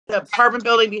the apartment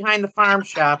building behind the farm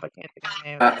shop. I can't think of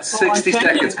the name. 60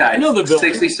 seconds, guys. I know the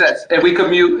building. 60 seconds. If we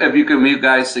could mute,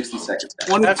 guys, 60 seconds. Guys.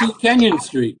 22 Kenyon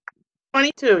Street.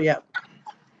 22, yeah.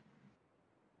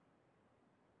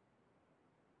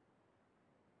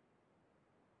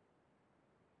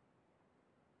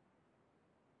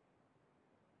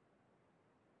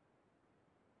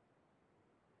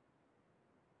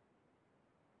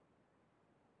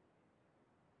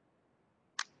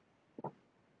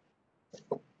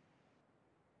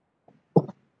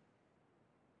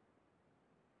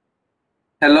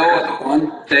 Hello,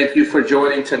 everyone. Thank you for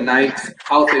joining tonight's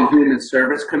Health and Human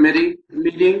Service Committee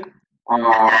meeting,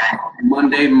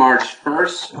 Monday, March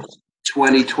 1st,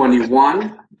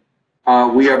 2021.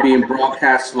 We are being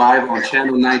broadcast live on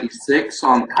Channel 96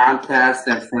 on Comcast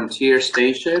and Frontier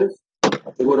stations.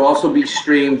 It would also be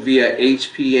streamed via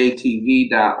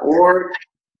HPA-TV.org,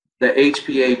 the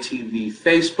HPA-TV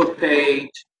Facebook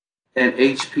page, and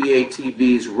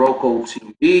HPA-TV's Roku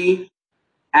TV,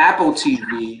 Apple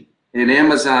TV, and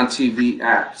Amazon TV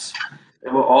apps.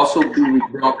 It will also be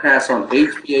broadcast on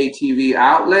HPA-TV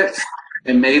outlets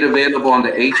and made available on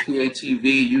the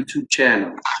HPA-TV YouTube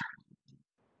channel.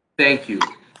 Thank you.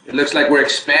 It looks like we're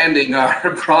expanding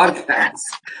our broadcast,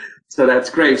 so that's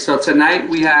great. So tonight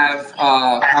we have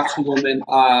Councilwoman,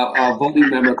 voting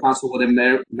member,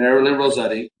 Councilwoman Marilyn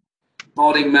Rossetti,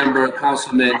 voting member,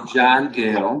 Councilman John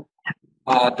Gale,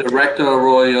 Director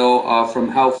Arroyo from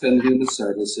Health and Human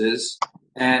Services,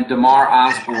 and Damar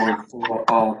Osborne for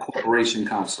Corporation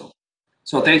Counsel.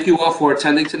 So thank you all for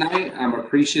attending tonight. I'm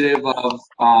appreciative of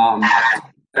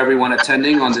everyone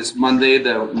attending on this Monday,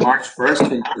 the March 1st.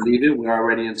 Can you believe it? We're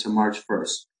already into March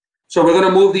 1st. So we're going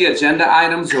to move the agenda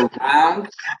items around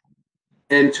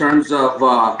in terms of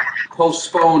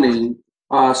postponing.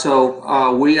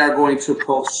 So we are going to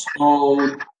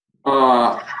postpone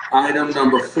item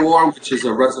number 4, which is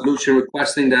a resolution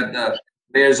requesting that the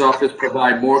Mayor's Office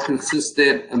provide more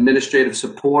consistent administrative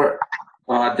support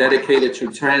dedicated to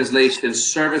translation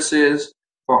services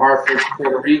for Hartford's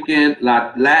Puerto Rican,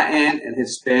 Latin, and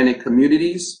Hispanic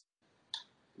communities.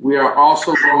 We are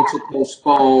also going to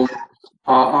postpone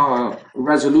a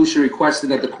resolution requesting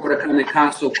that the Court of Common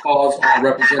Council calls on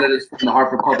representatives from the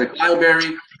Hartford Public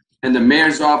Library and the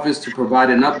Mayor's Office to provide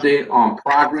an update on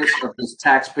progress of this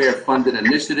taxpayer-funded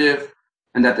initiative,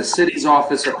 and that the City's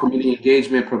Office of Community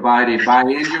Engagement provide a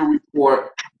biannual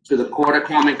report to the Court of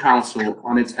Common Council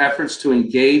on its efforts to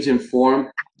engage,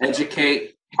 inform,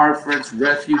 educate Hartford's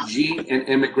refugee and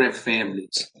immigrant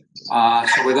families.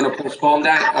 So we're going to postpone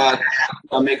that.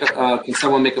 Can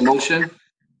someone make a motion?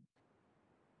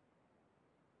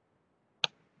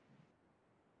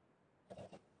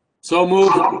 So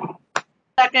moved.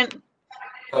 Second.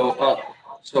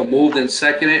 So moved and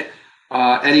seconded.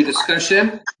 Any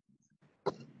discussion?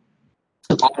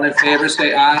 All in favor,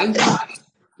 say aye.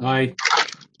 Aye.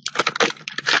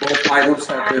 Both items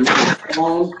have been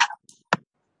postponed.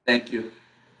 Thank you.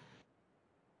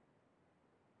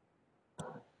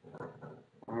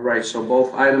 All right, so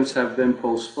both items have been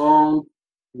postponed.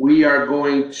 We are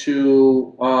going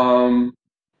to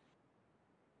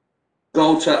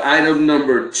go to item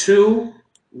number 2,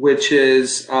 which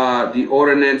is the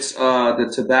ordinance, the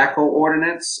tobacco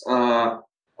ordinance.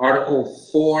 Article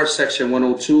 4, Section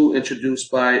 102,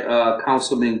 introduced by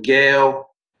Councilman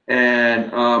Gale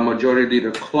and Majority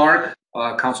Leader Clark.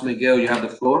 Councilman Gale, you have the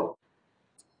floor.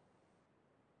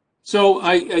 So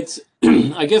I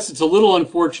guess it's a little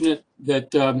unfortunate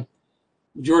that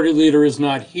Majority Leader is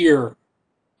not here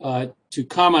to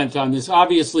comment on this.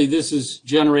 Obviously, this has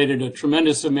generated a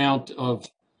tremendous amount of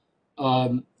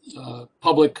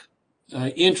public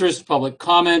interest, public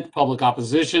comment, public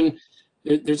opposition.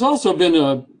 There's also been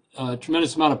a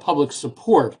tremendous amount of public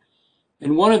support.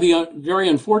 And one of the very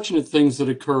unfortunate things that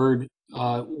occurred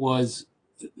was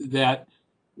that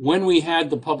when we had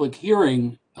the public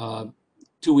hearing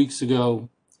 2 weeks ago,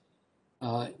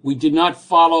 we did not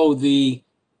follow the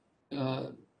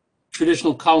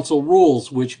traditional council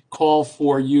rules, which call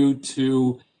for you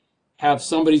to have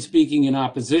somebody speaking in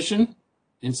opposition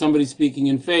and somebody speaking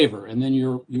in favor, and then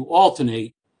you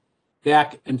alternate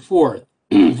back and forth.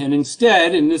 And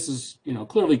instead, and this is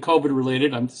clearly COVID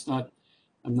related, I'm not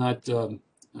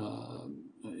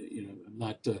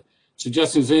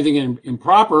suggesting there's anything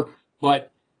improper,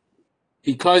 but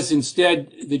because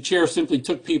instead the chair simply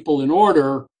took people in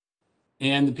order,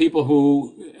 and the people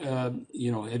who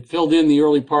had filled in the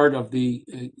early part of the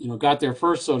got there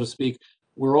first, so to speak,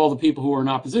 were all the people who were in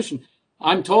opposition.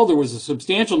 I'm told there was a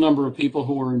substantial number of people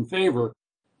who were in favor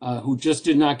who just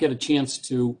did not get a chance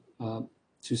to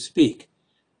speak.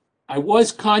 I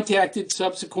was contacted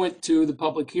subsequent to the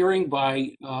public hearing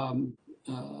by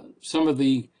some of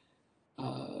the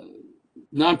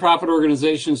nonprofit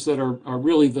organizations that are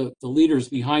really the leaders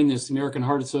behind this, the American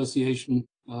Heart Association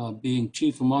being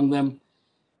chief among them,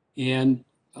 and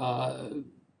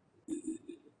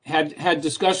had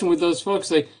discussion with those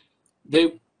folks.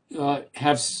 They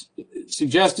have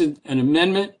suggested an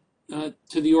amendment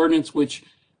to the ordinance, which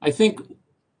I think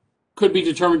could be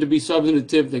determined to be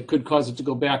substantive, that could cause it to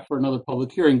go back for another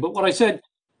public hearing. But what I said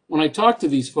when I talked to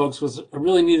these folks was I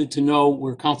really needed to know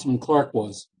where Councilman Clark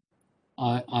was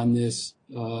on this.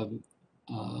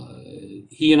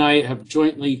 He and I have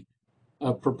jointly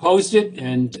proposed it,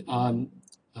 and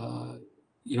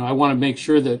you know, I want to make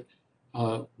sure that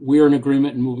we're in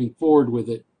agreement and moving forward with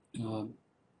it.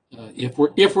 If we're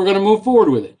going to move forward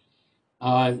with it,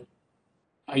 I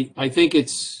think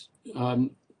it's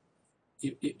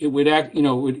it would act, you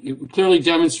know, it would clearly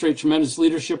demonstrate tremendous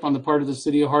leadership on the part of the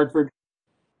city of Hartford.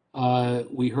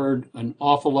 We heard an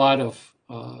awful lot of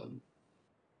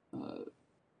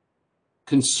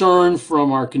concern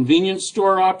from our convenience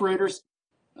store operators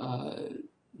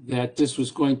that this was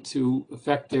going to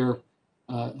affect their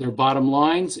bottom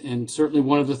lines. And certainly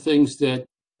one of the things that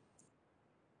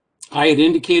I had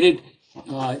indicated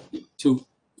to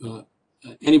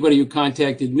anybody who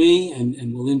contacted me,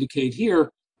 and will indicate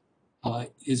here,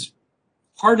 is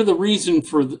part of the reason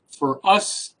for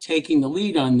us taking the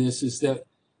lead on this is that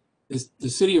the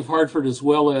city of Hartford, as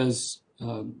well as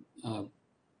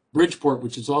Bridgeport,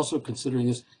 which is also considering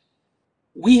this,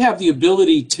 we have the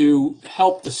ability to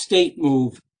help the state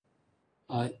move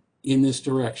in this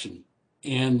direction.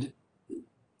 And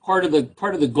part of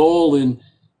the goal in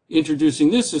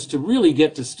introducing this is to really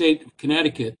get the state of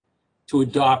Connecticut to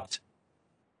adopt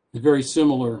a very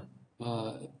similar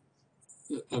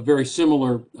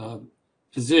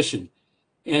position.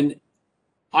 And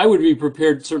I would be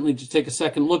prepared certainly to take a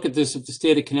second look at this if the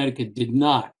state of Connecticut did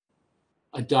not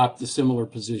adopt a similar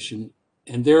position.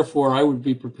 And therefore, I would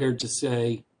be prepared to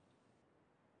say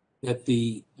that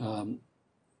the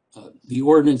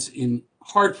ordinance in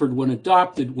Hartford, when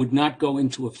adopted, would not go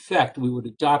into effect. We would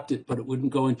adopt it, but it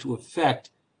wouldn't go into effect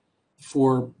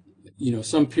for, you know,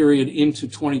 some period into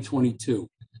 2022.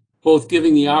 Both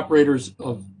giving the operators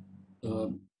of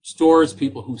stores,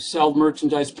 people who sell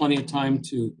merchandise, plenty of time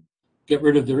to get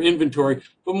rid of their inventory,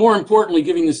 but more importantly,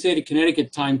 giving the state of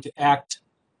Connecticut time to act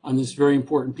on this very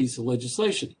important piece of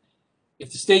legislation.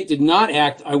 If the state did not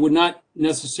act, I would not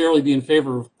necessarily be in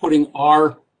favor of putting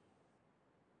our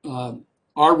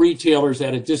retailers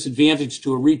at a disadvantage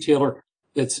to a retailer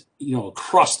that's, you know,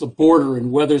 across the border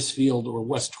in Wethersfield or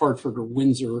West Hartford or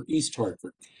Windsor or East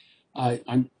Hartford.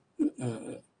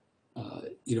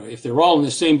 You know, if they're all in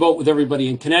the same boat with everybody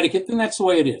in Connecticut, then that's the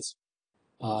way it is.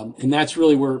 And that's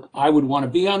really where I would want to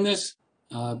be on this.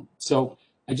 So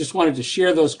I just wanted to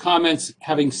share those comments.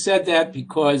 Having said that,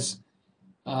 because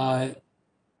I'm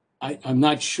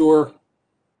not sure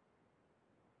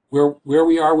where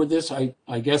we are with this,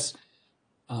 I guess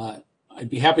I'd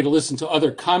be happy to listen to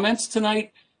other comments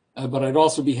tonight, but I'd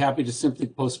also be happy to simply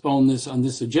postpone this on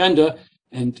this agenda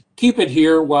and keep it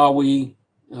here while we,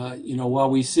 you know, while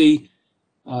we see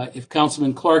if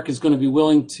Councilman Clark is going to be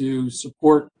willing to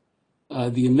support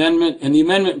the amendment. And the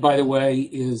amendment, by the way,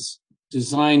 is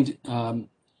designed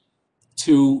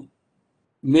to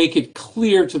make it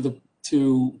clear to the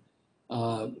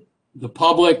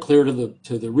public, clear to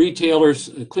the retailers,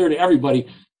 clear to everybody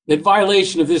that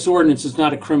violation of this ordinance is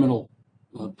not a criminal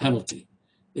penalty.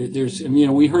 There's, you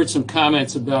know, we heard some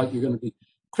comments about you're going to be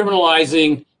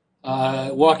criminalizing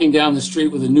walking down the street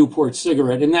with a Newport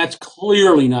cigarette, and that's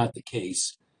clearly not the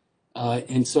case.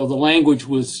 And so the language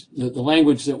was the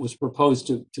language that was proposed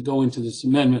to go into this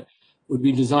amendment would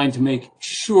be designed to make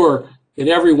sure that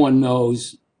everyone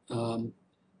knows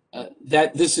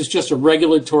that this is just a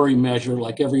regulatory measure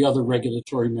like every other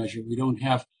regulatory measure. We don't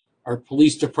have our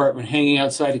police department hanging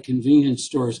outside of convenience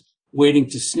stores waiting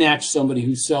to snatch somebody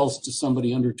who sells to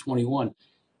somebody under 21.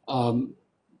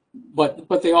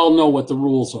 But they all know what the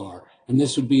rules are, and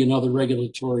this would be another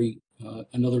regulatory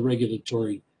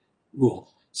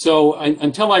rule. So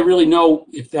until I really know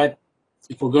if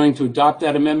we're going to adopt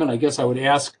that amendment, I guess I would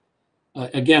ask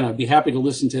again. I'd be happy to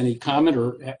listen to any comment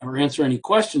or answer any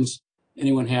questions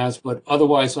anyone has, but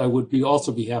otherwise I would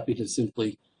also be happy to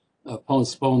simply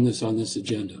postpone this on this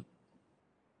agenda.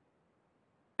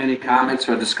 Any comments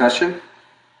or discussion?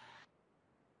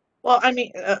 Well, I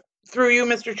mean, through you,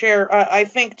 Mr. Chair, I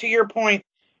think to your point,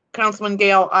 Councilman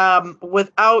Gale,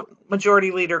 without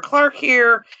Majority Leader Clark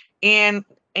here and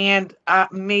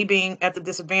me being at the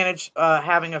disadvantage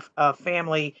having a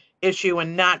family issue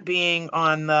and not being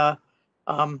on the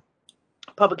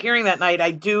public hearing that night,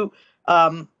 I do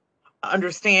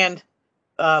understand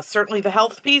certainly the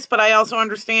health piece, but I also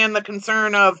understand the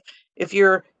concern of if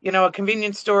you're, a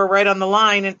convenience store right on the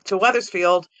line to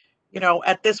Wethersfield,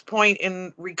 at this point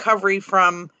in recovery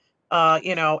from,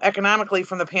 economically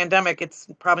from the pandemic, it's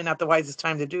probably not the wisest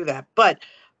time to do that. But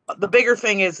the bigger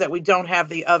thing is that we don't have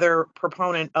the other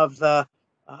proponent of the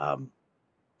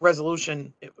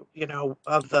resolution,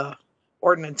 of the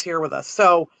ordinance here with us.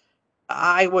 So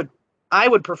I would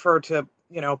prefer to,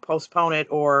 postpone it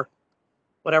or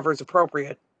whatever is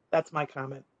appropriate. That's my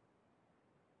comment.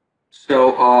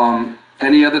 So,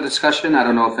 any other discussion? I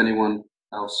don't know if anyone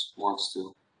else wants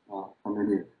to come in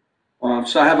here.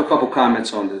 So I have a couple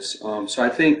comments on this. So I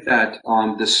think that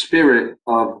the spirit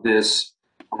of this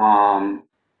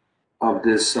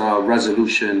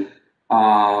resolution,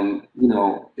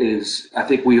 is, I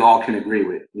think we all can agree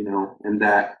with, and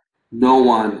that no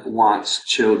one wants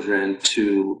children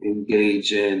to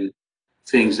engage in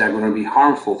things that are going to be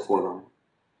harmful for them.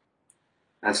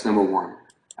 That's number one.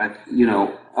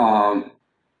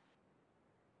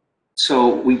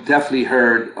 So we definitely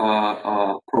heard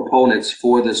proponents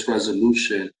for this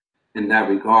resolution in that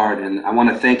regard, and I want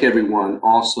to thank everyone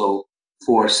also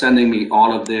for sending me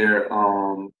all of their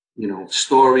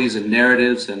stories and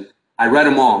narratives, and I read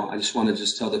them all. I just want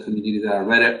to tell the community that I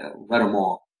read them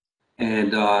all,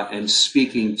 and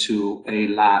speaking to a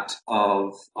lot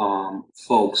of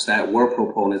folks that were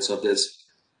proponents of this.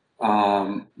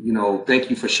 Thank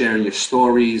you for sharing your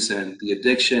stories and the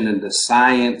addiction and the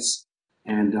science.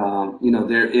 And,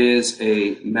 there is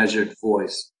a measured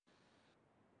voice.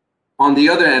 On the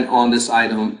other end, on this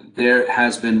item, there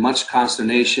has been much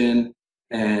consternation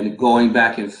and going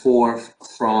back and forth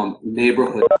from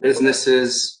neighborhood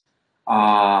businesses,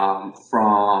 from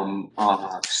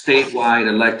statewide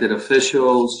elected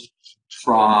officials,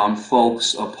 from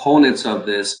folks, opponents of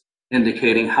this,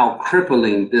 indicating how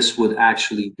crippling this would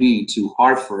actually be to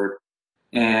Hartford.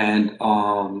 And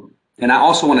I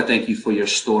also want to thank you for your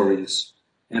stories.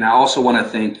 And I also want to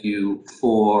thank you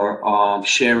for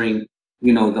sharing,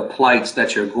 the plights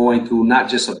that you're going through, not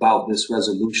just about this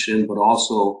resolution, but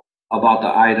also about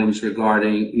the items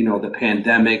regarding, the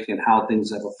pandemic and how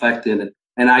things have affected.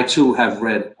 And I too have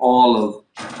read all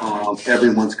of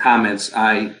everyone's comments.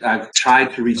 I've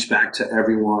tried to reach back to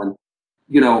everyone.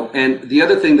 And the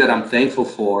other thing that I'm thankful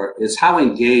for is how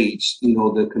engaged,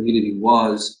 the community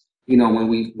was, when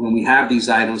we have these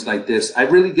items like this. I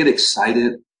really get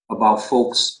excited about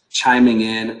folks chiming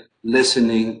in,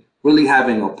 listening, really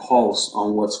having a pulse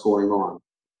on what's going on.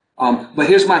 But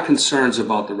here's my concerns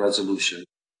about the resolution.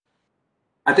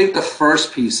 I think the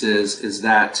first piece is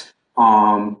that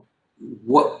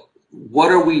what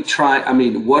are we trying? I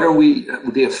mean, what are we,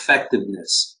 the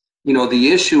effectiveness?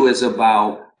 The issue is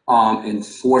about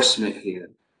enforcement here.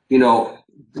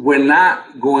 We're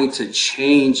not going to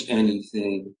change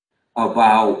anything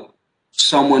about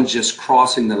someone just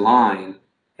crossing the line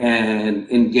and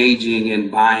engaging in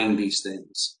buying these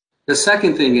things. The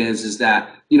second thing is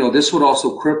that, this would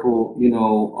also cripple,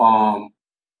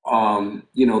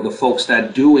 the folks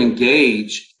that do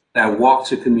engage, that walk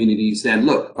to communities. And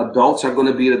look, adults are going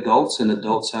to be adults, and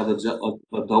adults have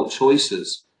adult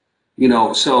choices.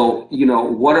 So,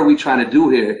 what are we trying to do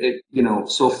here?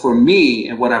 So for me,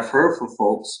 and what I've heard from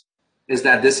folks is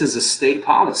that this is a state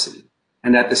policy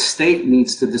and that the state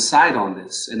needs to decide on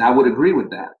this. And I would agree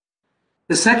with that.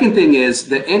 The second thing is,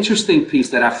 the interesting piece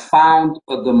that I found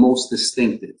the most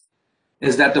distinctive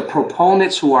is that the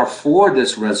proponents who are for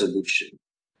this resolution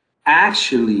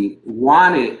actually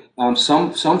wanted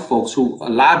some folks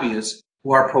lobbyists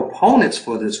who are proponents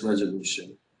for this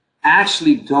resolution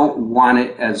actually don't want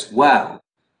it as well,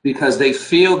 because they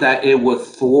feel that it would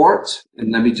thwart,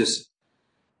 and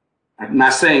I'm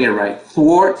not saying it right,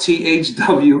 thwart,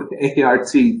 THWART,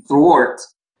 thwart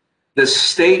the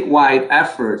statewide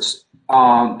efforts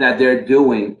that they're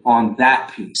doing on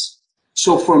that piece.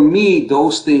 So for me,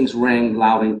 those things rang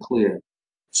loud and clear.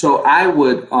 So I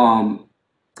would,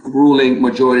 ruling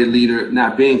majority leader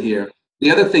not being here,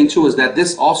 the other thing too is that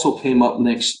this also came up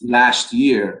last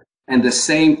year, and the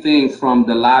same thing from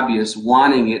the lobbyists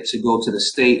wanting it to go to the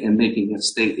state and making it a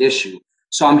state issue.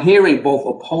 So I'm hearing both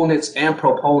opponents and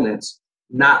proponents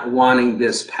not wanting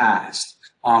this passed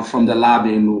from the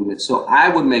lobbying movement. So I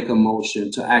would make a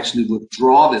motion to actually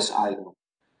withdraw this item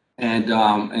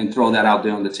and throw that out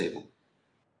there on the table.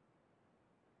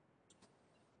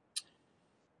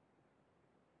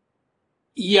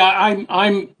 Yeah,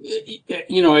 I'm,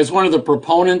 as one of the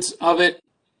proponents of it,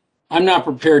 I'm not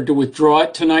prepared to withdraw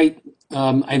it tonight.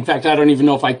 In fact, I don't even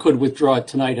know if I could withdraw it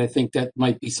tonight. I think that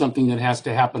might be something that has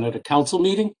to happen at a council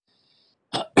meeting.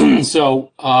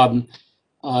 So I'm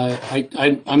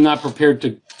not prepared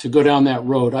to go down that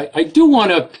road. I do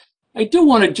want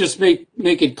to just make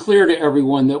it clear to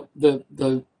everyone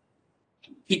that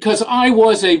because I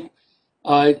was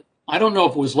I don't know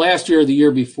if it was last year or the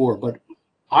year before, but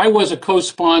I was a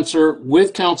co-sponsor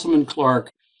with Councilman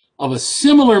Clark of a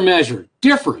similar measure,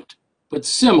 different, but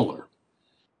similar.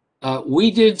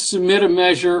 We did submit a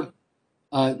measure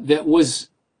that was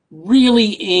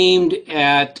really aimed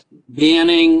at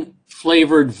banning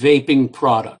flavored vaping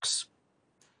products.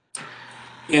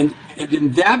 And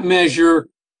in that measure,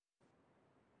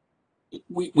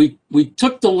 we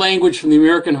took the language from the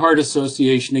American Heart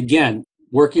Association, again,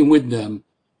 working with them.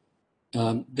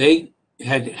 They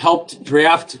had helped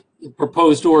draft the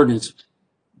proposed ordinance,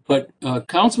 but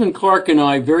Councilman Clark and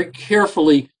I very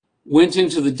carefully went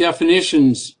into the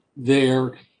definitions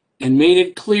there and made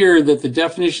it clear that the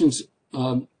definitions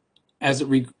as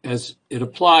it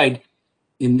applied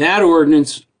in that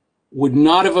ordinance would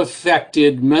not have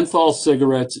affected menthol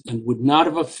cigarettes and would not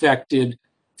have affected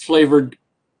flavored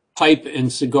pipe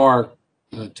and cigar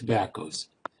tobaccos.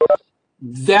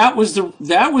 That was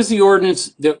the ordinance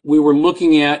that we were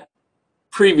looking at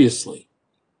previously.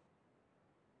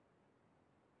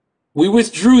 We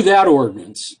withdrew that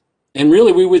ordinance, and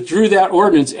really we withdrew that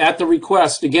ordinance at the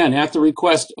request, again, at the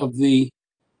request of the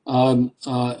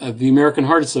American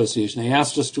Heart Association. They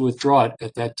asked us to withdraw it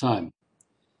at that time.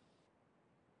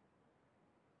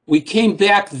 We came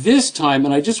back this time,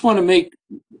 and I just want to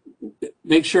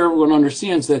make sure everyone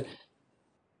understands that,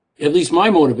 at least my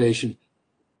motivation,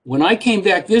 when I came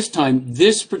back this time,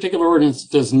 this particular ordinance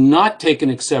does not take an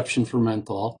exception for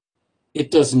menthol. It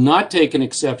does not take an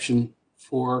exception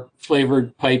for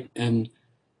flavored pipe and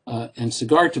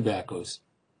cigar tobaccos.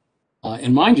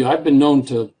 And mind you, I've been known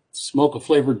to smoke a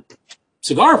flavored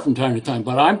cigar from time to time,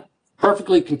 but I'm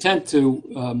perfectly content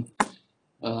to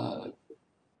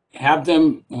have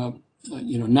them,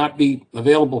 not be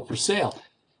available for sale.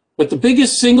 But the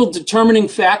biggest single determining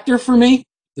factor for me,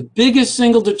 the biggest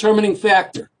single determining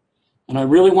factor, and I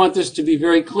really want this to be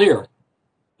very clear,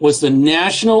 was the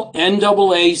national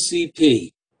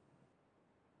NAACP.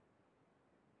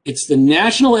 It's the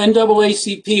national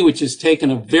NAACP which has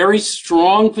taken a very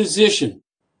strong position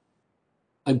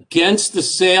against the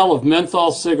sale of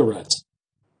menthol cigarettes.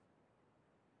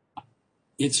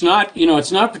 It's not,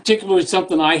 it's not particularly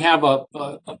something I have a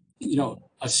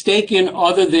stake in,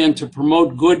 other than to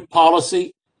promote good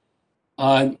policy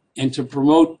and to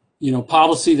promote,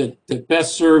 policy that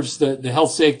best serves the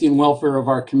health, safety, and welfare of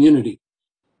our community.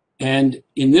 And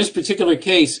in this particular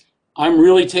case, I'm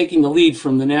really taking the lead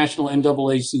from the national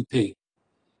NAACP.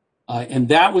 And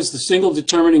that was the single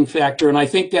determining factor. And I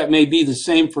think that may be the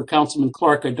same for Councilman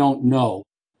Clark. I don't know.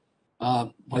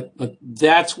 But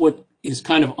that's what is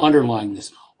kind of underlying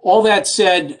this. All that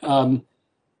said, as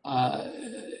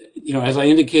I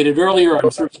indicated earlier,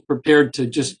 I'm certainly prepared to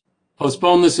just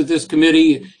postpone this at this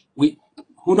committee.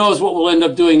 Who knows what we'll end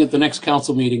up doing at the next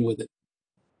council meeting with it.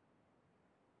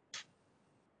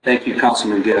 Thank you,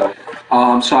 Councilman Gale.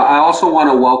 So I also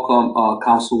want to welcome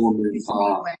Councilwoman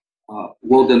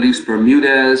Wildelise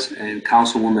Bermudez and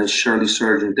Councilwoman Shirley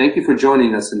Surgeon. Thank you for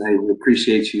joining us tonight. We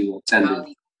appreciate you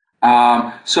attending.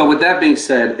 So with that being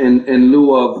said, in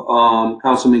lieu of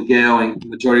Councilman Gale and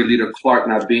Majority Leader Clark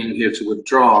not being here to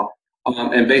withdraw,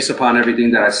 and based upon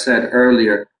everything that I said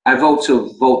earlier, I vote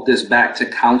to vote this back to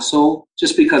council,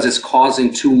 just because it's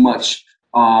causing too much.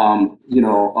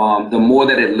 The more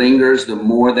that it lingers, the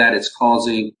more that it's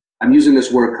causing, I'm using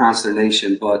this word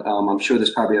consternation, but I'm sure there's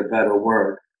probably a better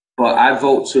word. But I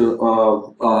vote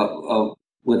to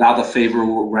without a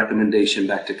favorable recommendation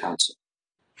back to council.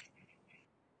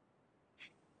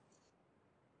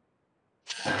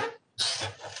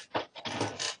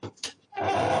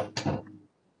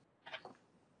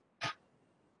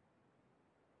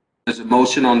 There's a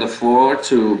motion on the floor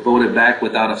to vote it back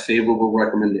without a favorable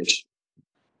recommendation.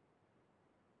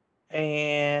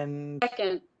 And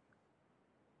Second.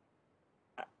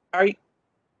 Are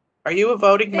you a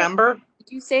voting member?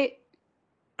 Did you say?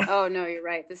 Oh no, you're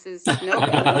right. This is no. No,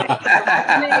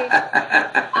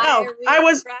 I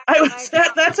was.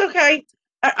 That's okay.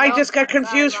 I just got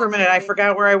confused for a minute. I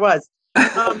forgot where I was.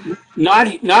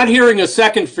 Not hearing a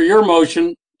second for your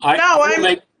motion.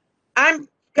 I'm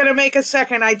gonna make a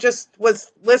second. I just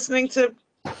was listening to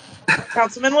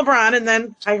Councilman LeBron, and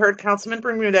then I heard Councilman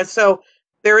Bermudez. So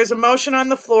there is a motion on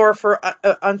the floor for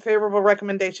unfavorable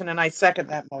recommendation, and I second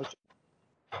that motion.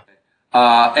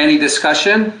 Any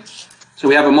discussion? So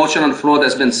we have a motion on the floor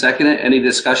that's been seconded. Any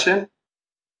discussion?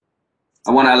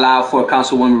 I want to allow for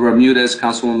Councilwoman Bermudez,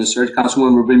 Councilwoman Surge.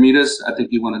 Councilwoman Bermudez, I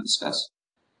think you want to discuss.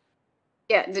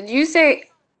 Yeah. Did you say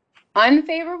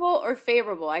Unfavorable or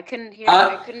favorable? I couldn't hear.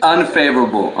 I couldn't.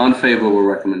 Unfavorable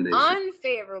recommendation.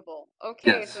 Unfavorable.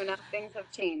 Okay, Yes. so now things have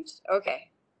changed. Okay.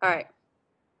 All right.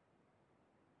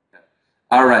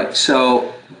 All right.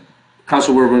 So,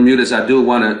 Councilwoman Bermudez, I do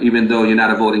want to, even though you're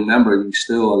not a voting member, you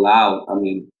still allowed, I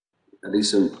mean, at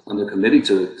least on the committee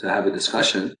to have a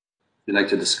discussion. If you'd like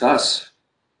to discuss.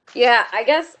 Yeah, I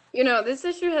guess, this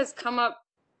issue has come up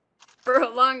for a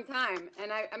long time,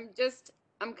 and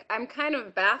I'm kind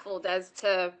of baffled as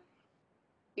to,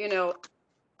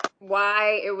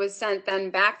 why it was sent then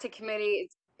back to committee.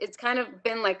 It's kind of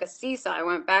been like a seesaw. I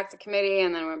went back to committee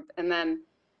and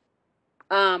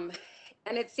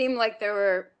it seemed like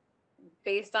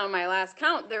based on my last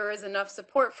count, there was enough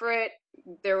support for it.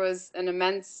 There was an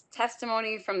immense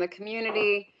testimony from the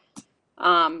community.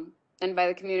 And by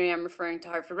the community, I'm referring to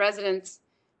Hartford residents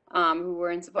who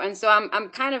were in support. And so I'm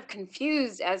kind of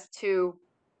confused as to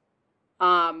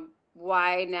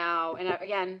why now. And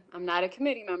again, I'm not a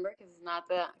committee member because it's not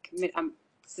the committee.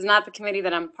 This is not the committee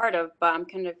that I'm part of. But I'm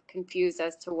kind of confused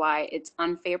as to why it's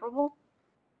unfavorable.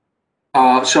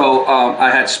 I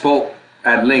had spoke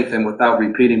at length, and without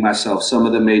repeating myself, some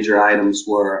of the major items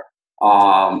were,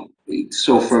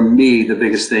 so for me, the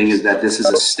biggest thing is that this is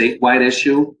a statewide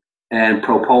issue, and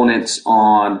proponents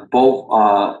on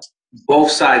both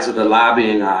sides of the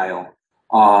lobbying aisle,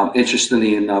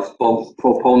 interestingly enough, both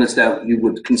proponents that you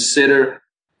would consider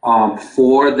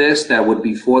for this, that would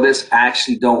be for this,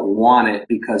 actually don't want it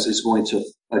because it's going to,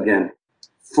 again,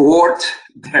 thwart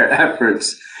their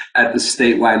efforts at the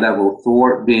statewide level,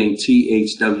 thwart being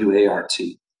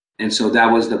THWART. And so that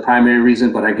was the primary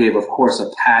reason, but I gave, of course, a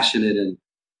passionate and,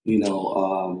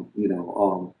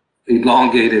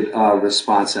 elongated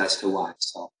response as to why.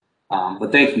 So,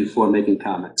 but thank you for making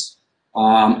comments.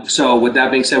 So with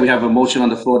that being said, we have a motion on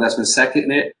the floor that's been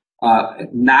seconded,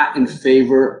 not in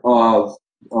favor of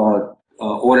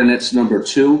ordinance number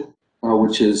 2,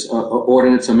 which is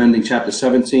ordinance amending Chapter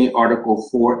 17, Article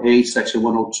 4A, Section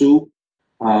 102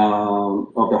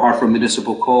 of the Hartford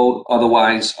Municipal Code,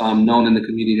 otherwise known in the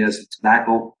community as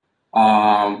tobacco.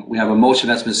 We have a motion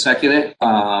that's been seconded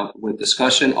with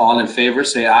discussion. All in favor,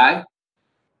 say aye.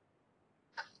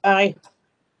 Aye.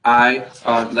 Aye.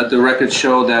 Let the record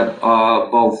show that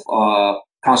both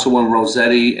Councilwoman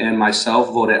Rossetti and myself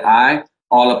voted aye.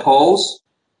 All opposed?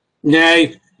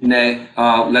 Nay. Nay.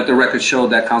 Let the record show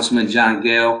that Councilman John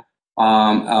Gale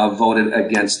voted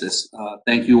against this.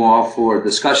 Thank you all for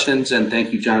discussions, and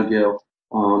thank you, John Gale,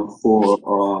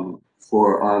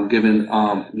 for giving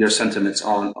your sentiments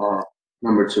on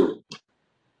number 2.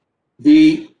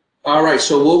 All right,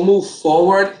 so we'll move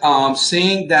forward.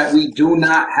 Seeing that we do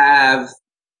not have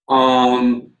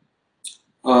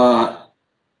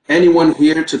anyone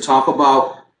here to talk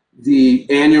about the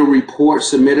annual report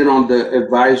submitted on the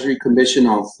Advisory Commission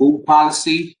on Food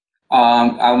Policy,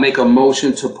 I'll make a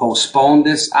motion to postpone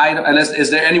this item. Is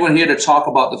there anyone here to talk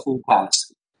about the food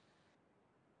policy?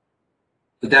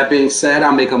 With that being said,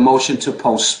 I'll make a motion to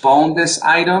postpone this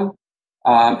item.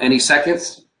 Any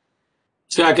seconds?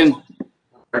 Second.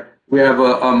 We have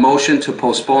a motion to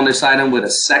postpone this item with a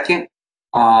second.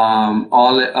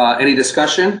 Any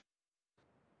discussion?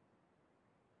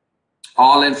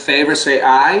 All in favor, say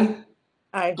aye.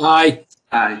 Aye. Aye.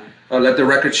 Aye. Let the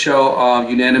record show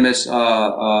unanimous.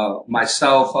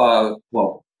 Myself,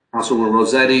 Councilwoman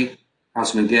Rossetti,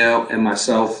 Councilman Gale, and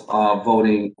myself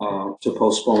voting to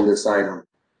postpone this item.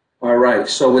 All right.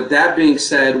 So with that being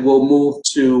said, we'll move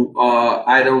to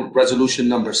item resolution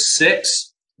number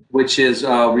 6, which is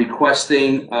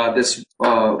requesting this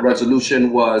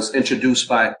resolution was introduced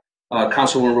by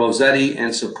Councilwoman Rossetti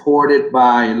and supported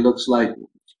by, it looks like,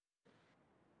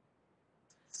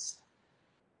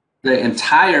 the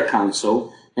entire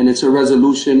council, and it's a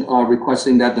resolution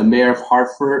requesting that the mayor of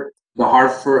Hartford, the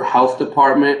Hartford Health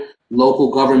Department,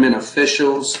 local government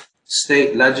officials,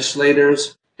 state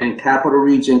legislators, and Capital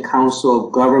Region Council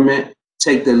of Government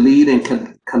take the lead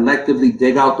and collectively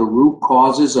dig out the root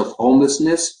causes of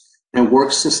homelessness and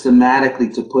work systematically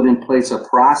to put in place a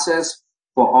process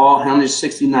for all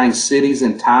 169 cities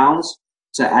and towns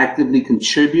to actively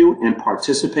contribute and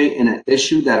participate in an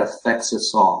issue that affects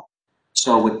us all.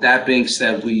 So with that being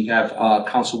said, we have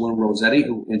Councilwoman Rossetti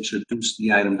who introduced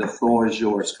the item. The floor is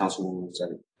yours, Councilwoman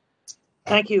Rossetti.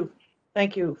 Thank you.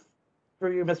 Thank you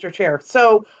for you, Mr. Chair.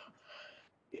 So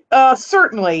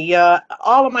certainly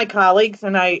all of my colleagues,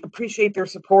 and I appreciate their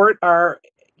support, are,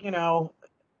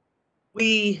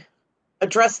 we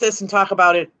address this and talk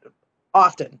about it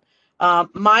often.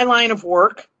 My line of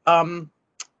work,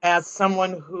 as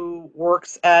someone who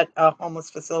works at a homeless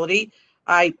facility,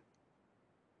 I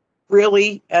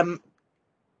really am,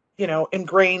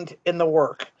 ingrained in the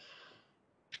work.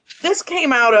 this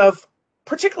came out of,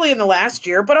 particularly in the last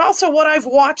year, but also what I've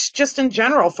watched just in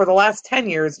general for the last 10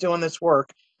 years doing this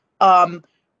work.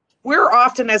 We're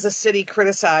often as a city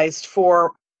criticized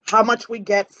for how much we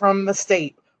get from the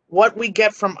state, what we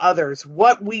get from others,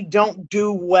 what we don't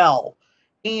do well.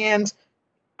 And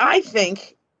I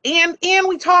think, and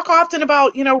we talk often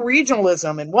about,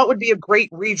 regionalism and what would be a great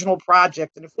regional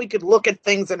project. And if we could look at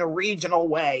things in a regional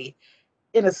way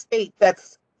in a state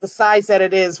that's the size that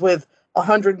it is with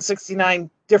 169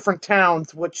 different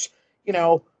towns, which,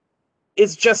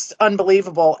 is just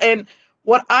unbelievable. And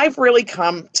what I've really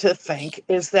come to think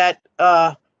is that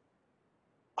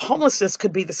homelessness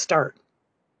could be the start.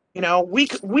 We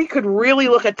could really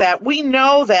look at that. We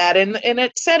know that, and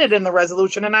it said it in the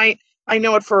resolution, and I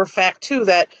know it for a fact too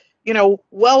that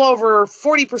well over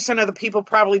 40% of the people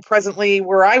probably presently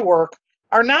where I work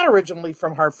are not originally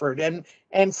from Hartford, and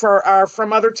are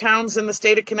from other towns in the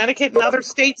state of Connecticut and other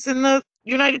states in the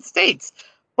United States.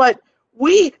 But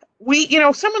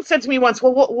someone said to me once,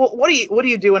 well, what do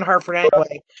you do in Hartford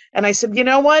anyway? And I said, you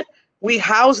know what? We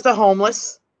house the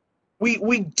homeless.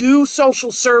 We do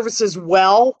social services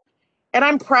well, and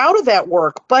I'm proud of that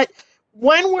work. But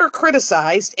when we're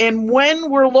criticized and when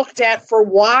we're looked at for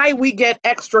why we get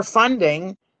extra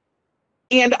funding,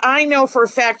 and I know for a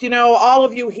fact, all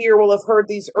of you here will have heard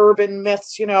these urban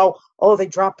myths, oh, they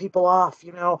drop people off,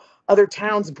 other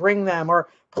towns bring them, or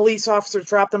police officers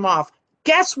drop them off.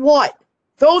 Guess what?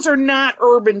 Those are not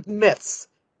urban myths.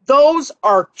 Those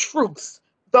are truths.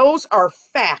 Those are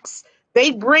facts.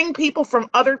 They bring people from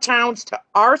other towns to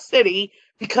our city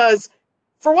because,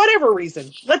 for whatever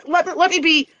reason, let me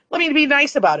be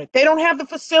nice about it. They don't have the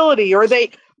facility, or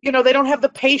they don't have the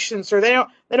patience, or they don't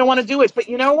want to do it. But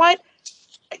you know what?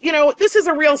 This is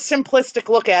a real simplistic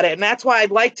look at it, and that's why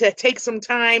I'd like to take some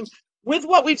time with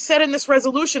what we've said in this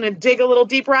resolution and dig a little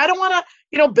deeper. I don't want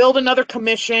to, build another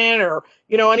commission or,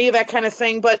 any of that kind of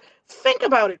thing, but think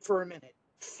about it for a minute.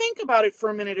 Think about it for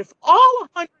a minute. If all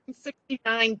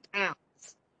 169 towns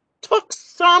took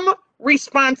some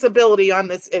responsibility on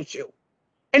this issue,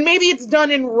 and maybe it's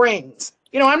done in rings.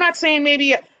 I'm not saying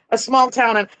maybe a small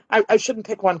town, and I shouldn't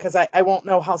pick one because I won't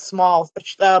know how small.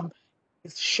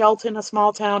 Is Shelton a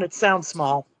small town? It sounds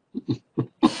small.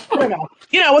 I don't know.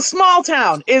 A small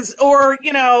town is, or,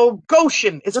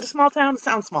 Goshen. Is it a small town? It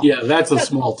sounds small. Yeah, that's a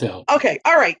small town. Okay,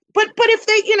 all right. But if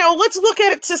they, let's look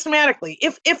at it systematically.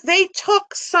 If they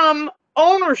took some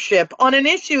ownership on an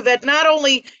issue that not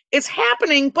only is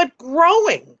happening, but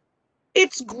growing.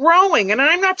 It's growing. And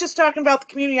I'm not just talking about the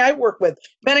community I work with,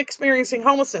 men experiencing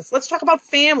homelessness. Let's talk about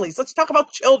families. Let's talk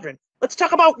about children. Let's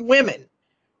talk about women.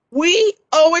 We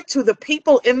owe it to the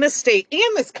people in this state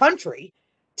and this country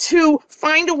to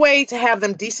find a way to have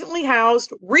them decently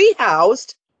housed,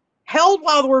 rehoused, held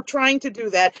while we're trying to do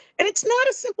that. And it's not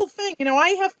a simple thing. I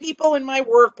have people in my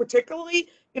work, particularly,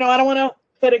 I don't want to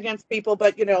pit against people,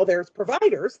 but, there's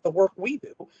providers, the work we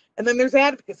do, and then there's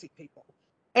advocacy people.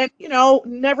 And,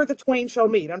 never the twain shall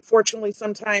meet. Unfortunately,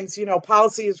 sometimes,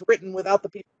 policy is written without the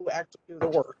people who actually do the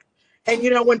work. And,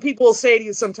 when people will say to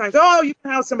you sometimes, oh, you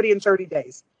can house somebody in 30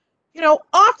 days.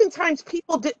 Oftentimes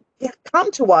people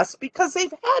come to us because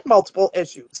they've had multiple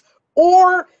issues,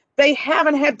 or they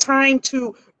haven't had time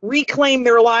to reclaim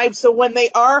their lives. So when they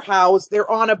are housed, they're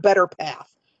on a better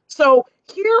path. So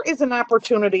here is an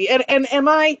opportunity. And am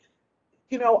I,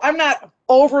 I'm not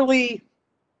overly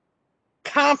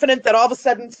confident that all of a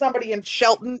sudden somebody in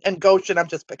Shelton and Goshen, I'm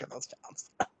just picking those towns,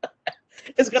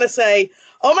 is going to say,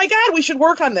 oh my God, we should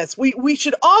work on this. We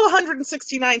should, all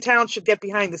 169 towns should get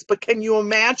behind this. But can you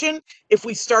imagine if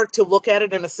we start to look at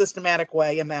it in a systematic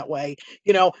way, in that way,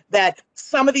 that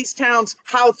some of these towns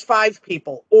house 5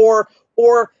 people or,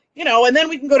 and then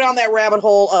we can go down that rabbit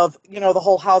hole of, the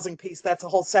whole housing piece. That's a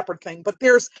whole separate thing. But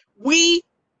we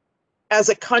as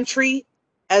a country,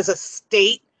 as a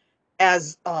state,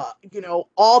 as,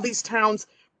 all these towns,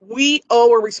 we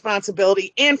owe a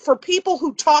responsibility. And for people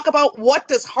who talk about what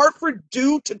does Hartford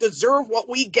do to deserve what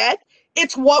we get,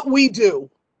 it's what we do.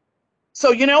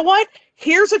 So you know what?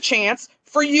 Here's a chance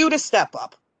for you to step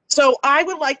up. So I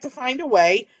would like to find a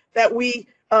way that we,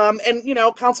 and,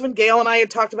 Councilman Gale and I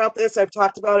had talked about this. I've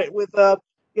talked about it with,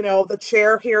 the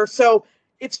chair here. So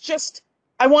it's just,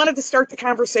 I wanted to start the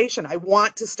conversation. I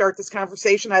want to start this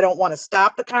conversation. I don't want to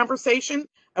stop the conversation.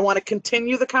 I want to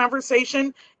continue the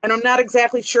conversation, and I'm not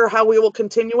exactly sure how we will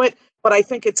continue it, but I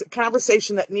think it's a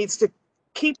conversation that needs to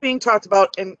keep being talked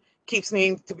about and keeps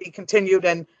needing to be continued,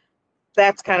 and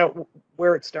that's kind of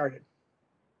where it started.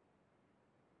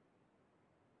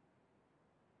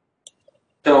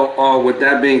 So with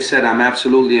that being said, I'm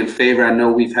absolutely in favor. I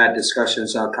know we've had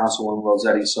discussions, Councilwoman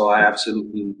Rossetti, so I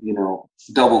absolutely,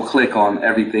 double click on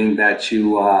everything that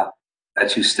you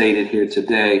stated here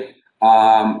today.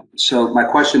 So my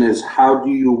question is, how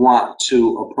do you want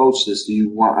to approach this? Do you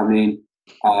want,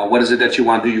 what is it that you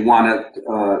want? Do you want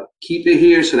to keep it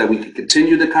here so that we can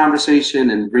continue the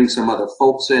conversation and bring some other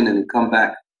folks in and come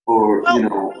back, or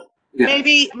Well, yeah.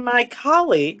 maybe my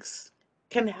colleagues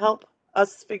can help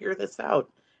us figure this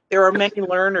out. There are many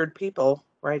learned people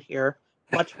right here,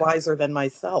 much wiser than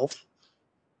myself.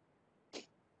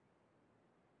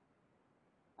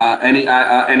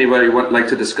 Anybody would like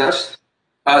to discuss?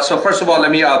 So first of all,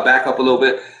 let me back up a little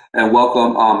bit and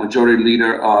welcome Majority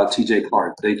Leader TJ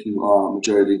Clark. Thank you,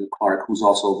 Majority Leader Clark, who's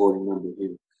also a voting member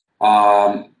here.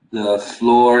 The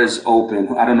floor is open.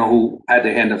 I don't know who had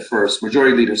their hand up first.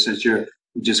 Majority Leader, since you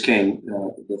just came,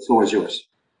 the floor is yours.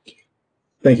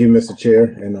 Thank you, Mr. Chair,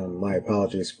 and my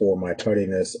apologies for my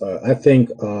tardiness. I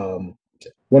think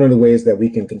one of the ways that we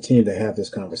can continue to have this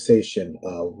conversation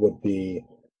would be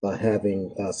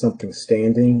having something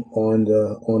standing on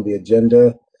the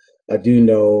agenda. I do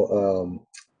know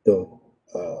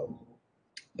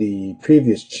the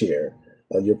previous chair,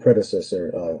 your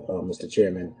predecessor, Mr.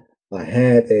 Chairman,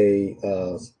 had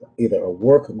either a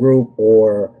work group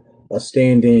or a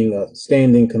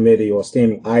standing committee or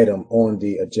standing item on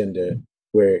the agenda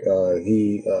where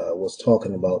he was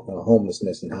talking about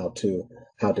homelessness and how to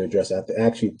address it. I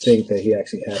actually think that he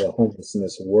actually had a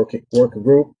homelessness work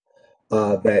group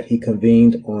that he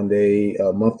convened on a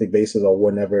monthly basis or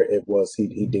whenever it was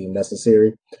he deemed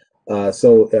necessary.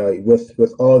 So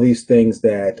with all these things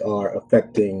that are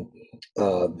affecting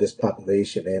this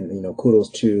population, and kudos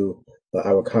to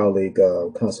our colleague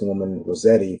Councilwoman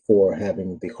Rossetti for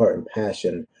having the heart and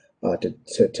passion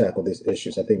to tackle these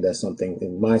issues. I think that's something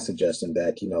in my suggestion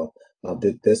that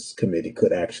that this committee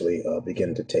could actually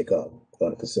begin to take up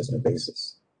on a consistent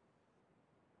basis.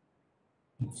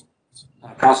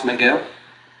 Councilman Gale.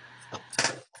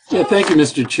 Yeah, thank you,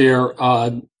 Mr. Chair.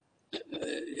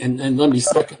 And let me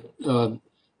second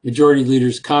Majority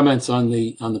Leader's comments on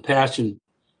the passion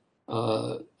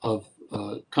of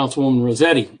Councilwoman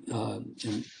Rossetti.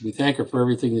 And we thank her for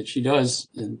everything that she does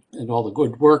and all the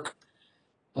good work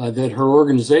that her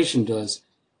organization does.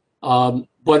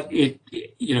 But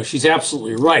she's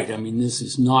absolutely right. I mean, this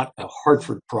is not a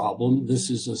Hartford problem. This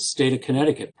is a state of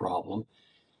Connecticut problem.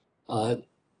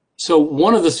 So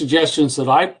one of the suggestions that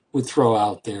I would throw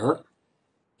out there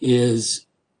is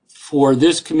for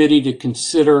this committee to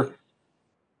consider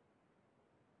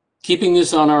keeping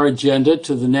this on our agenda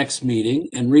to the next meeting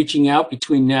and reaching out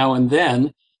between now and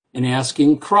then and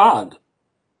asking CROG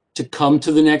to come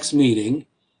to the next meeting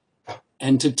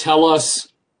and to tell us,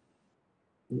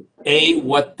 A,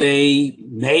 what they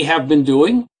may have been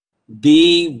doing,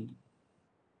 B,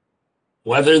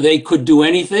 whether they could do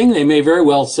anything. They may very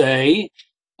well say,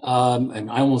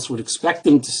 and I almost would expect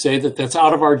them to say that that's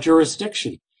out of our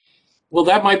jurisdiction. Well,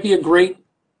 that might be a great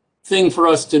thing for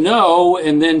us to know,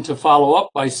 and then to follow up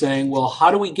by saying, well,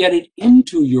 how do we get it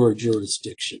into your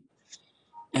jurisdiction?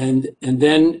 And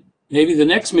then maybe the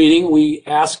next meeting we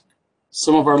ask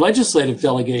some of our legislative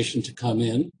delegation to come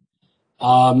in,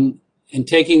 and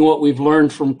taking what we've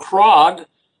learned from CROG,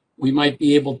 we might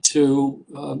be able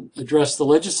to address the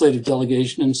legislative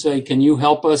delegation and say, can you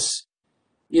help us,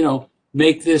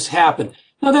 make this happen?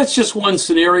 Now, that's just one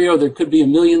scenario. There could be a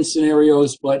million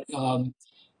scenarios, but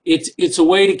it's a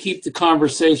way to keep the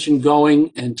conversation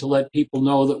going and to let people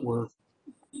know that we're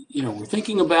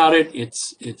thinking about it.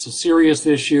 It's a serious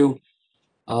issue.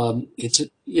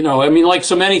 Like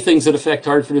so many things that affect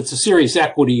Hartford, it's a serious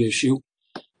equity issue,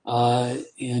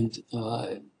 and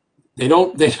they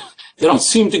don't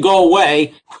seem to go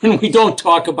away when we don't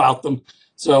talk about them.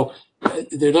 So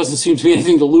there doesn't seem to be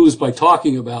anything to lose by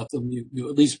talking about them. You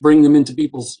at least bring them into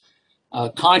people's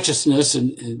consciousness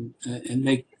and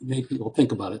make people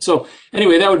think about it. So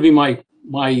anyway, that would be my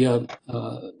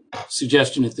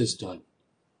suggestion at this time.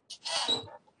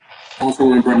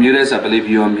 Councilwoman Bermudez, I believe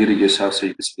you unmuted yourself so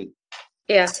you can speak.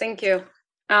 Yeah, thank you.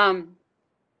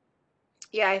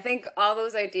 Yeah, I think all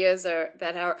those ideas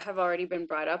that have already been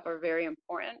brought up are very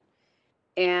important.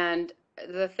 And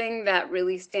the thing that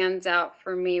really stands out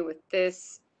for me with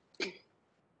this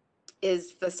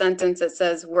is the sentence that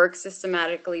says, work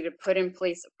systematically to put in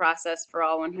place a process for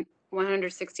all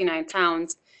 169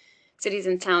 cities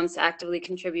and towns to actively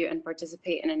contribute and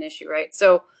participate in an issue, right?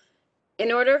 So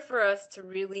in order for us to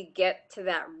really get to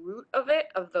that root of it,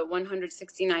 of the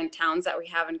 169 towns that we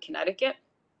have in Connecticut,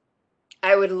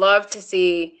 I would love to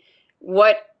see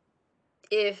what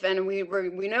if, and we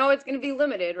know it's going to be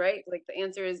limited, right? Like the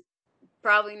answer is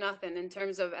probably nothing in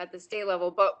terms of at the state level,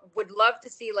 but would love to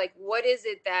see like what is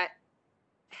it that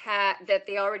that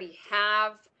they already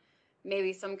have,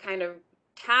 maybe some kind of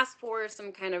task force,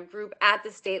 some kind of group at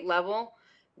the state level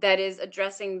that is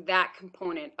addressing that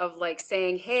component of like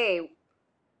saying, hey,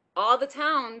 all the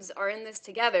towns are in this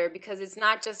together, because it's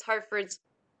not just Hartford's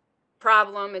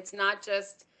problem, it's not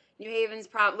just New Haven's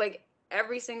problem, like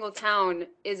every single town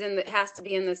is in has to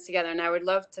be in this together. And I would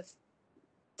love to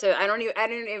I don't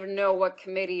even know what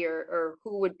committee or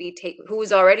who would be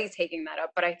who's already taking that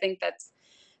up, but I think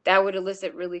that would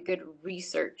elicit really good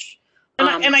research.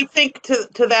 And I think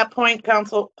to that point,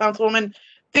 Councilwoman,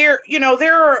 there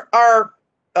are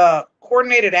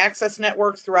coordinated access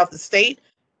networks throughout the state,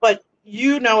 but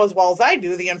you know as well as I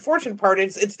do, the unfortunate part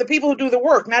is it's the people who do the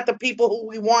work, not the people who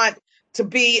we want to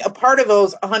be a part of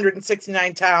those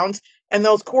 169 towns, and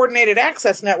those coordinated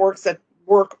access networks that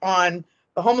work on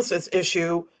the homelessness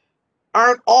issue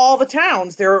aren't all the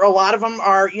towns. There are a lot of them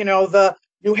are, the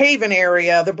New Haven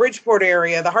area, the Bridgeport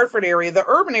area, the Hartford area, the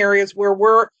urban areas where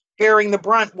we're bearing the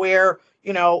brunt, where,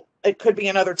 it could be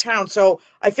another town. So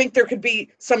I think there could be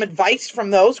some advice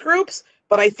from those groups,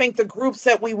 but I think the groups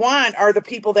that we want are the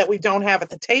people that we don't have at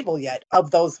the table yet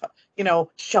of those,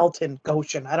 Shelton,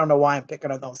 Goshen. I don't know why I'm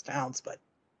picking on those towns, but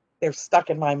they're stuck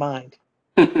in my mind.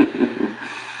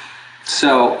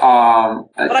 So,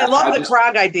 but I love the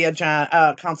CROG idea, John,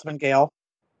 Councilman Gale.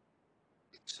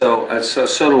 So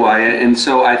do I, and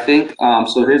so I think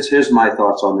so. Here's my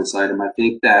thoughts on this item. I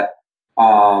think that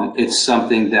it's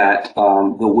something that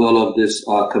the will of this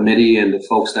committee and the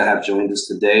folks that have joined us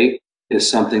today is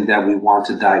something that we want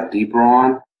to dive deeper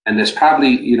on. And there's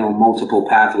probably multiple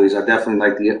pathways. I definitely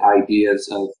like the ideas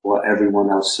of what everyone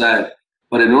else said,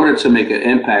 but in order to make an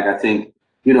impact, I think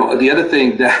the other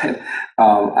thing that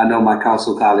I know my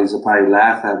council colleagues will probably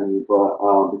laugh at me,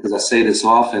 but because I say this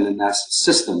often, and that's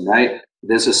system, right?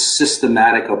 There's a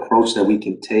systematic approach that we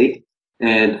can take,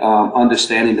 and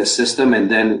understanding the system, and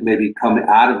then maybe coming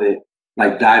out of it,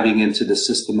 like diving into the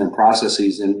system and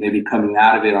processes, and maybe coming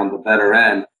out of it on the better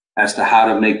end as to how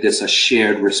to make this a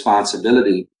shared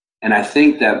responsibility. And I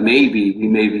think that maybe we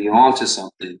may be onto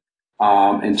something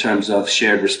in terms of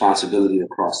shared responsibility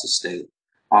across the state.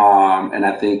 And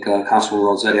I think Councilman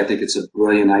Rossetti, I think it's a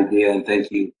brilliant idea, and thank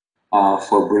you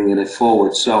for bringing it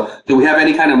forward. So do we have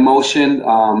any kind of motion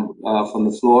from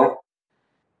the floor?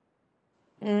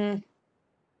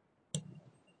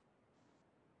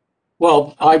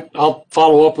 Well, I'll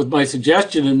follow up with my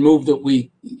suggestion and move that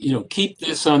we, keep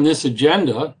this on this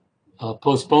agenda,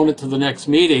 postpone it to the next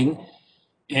meeting,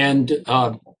 and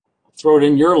throw it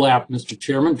in your lap, Mr.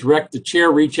 Chairman. Direct the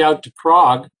chair, reach out to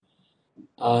CROG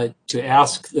to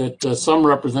ask that some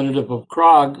representative of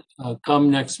CROG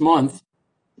come next month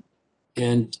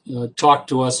and talk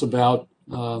to us about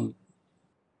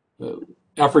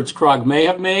efforts CROG may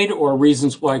have made or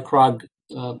reasons why CROG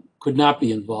could not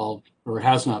be involved or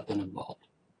has not been involved.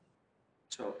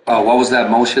 So, what was that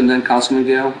motion then, Councilman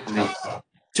Gale?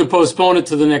 To postpone it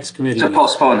to the next committee. To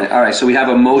postpone it. All right. So we have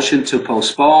a motion to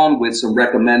postpone with some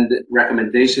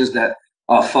recommendations that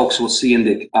folks will see in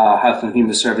the Health and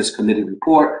Human Service Committee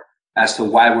report as to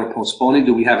why we're postponing.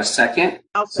 Do we have a second?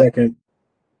 I'll second.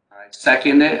 All right.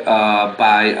 Seconded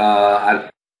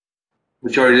by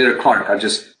Majority Leader Clark. I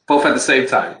just both at the same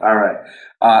time. All right.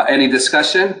 Any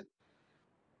discussion?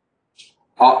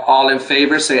 All in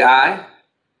favor, say aye.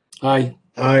 Aye.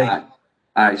 Aye.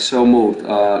 All right, so moved.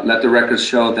 Let the record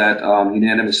show that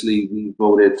unanimously we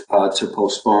voted to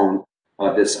postpone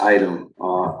this item,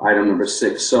 item number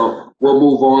 6. So we'll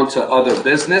move on to other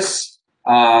business.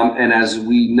 And as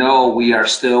we know, we are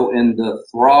still in the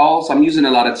thralls. I'm using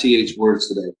a lot of TH words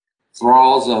today.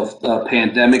 Thralls of the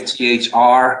pandemic,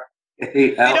 THR.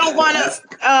 We don't want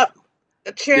to,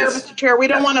 Chair, yes. Mr. Chair, we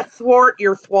don't want to thwart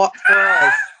your thralls.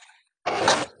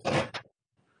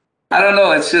 I don't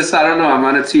know. It's just, I don't know. I'm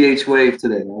on a TH wave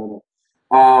today. I don't know.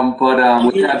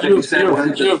 With that being said,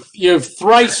 you've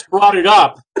thrice brought it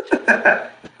up.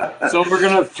 So we're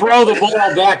going to throw the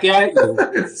ball back at you.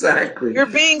 Exactly. You're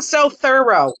being so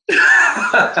thorough.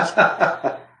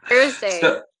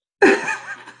 Thursday.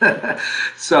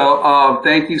 So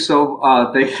thank you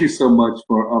so much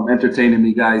for entertaining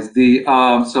me, guys.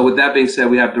 So with that being said,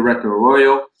 we have Director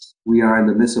Arroyo. We are in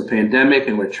the midst of pandemic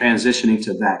and we're transitioning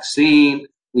to vaccine.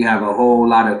 We have a whole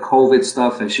lot of COVID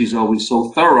stuff, and she's always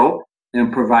so thorough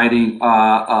in providing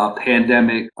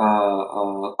pandemic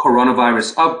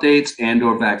coronavirus updates and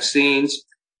or vaccines.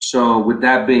 So with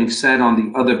that being said, on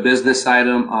the other business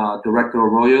item, Director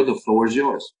Arroyo, the floor is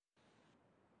yours.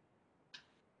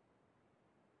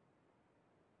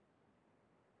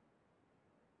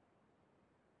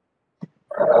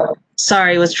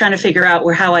 Sorry, I was trying to figure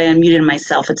out how I unmuted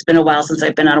myself. It's been a while since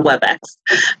I've been on WebEx.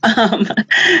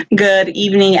 Good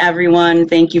evening, everyone.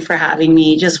 Thank you for having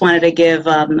me. Just wanted to give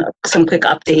some quick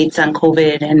updates on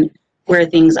COVID and where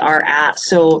things are at.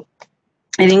 So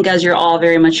I think, as you're all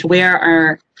very much aware,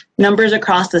 our numbers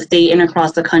across the state and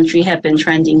across the country have been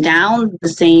trending down. The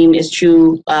same is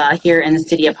true here in the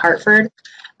city of Hartford.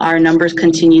 Our numbers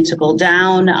continue to go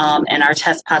down, and our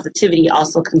test positivity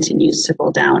also continues to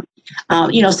go down.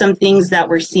 Some things that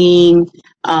we're seeing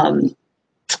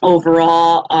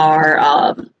overall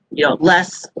are,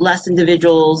 less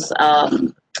individuals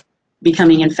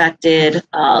becoming infected,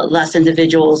 less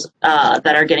individuals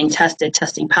that are getting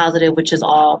testing positive, which is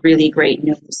all really great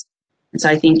news. And so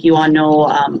I think you all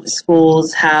know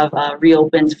schools have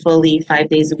reopened fully 5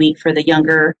 days a week for the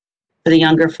younger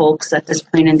folks at this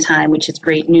point in time, which is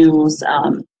great news.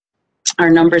 Our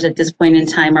numbers at this point in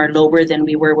time are lower than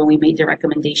we were when we made the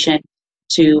recommendation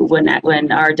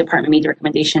when our department made the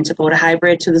recommendation to go to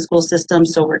hybrid to the school system.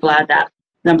 So we're glad that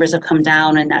numbers have come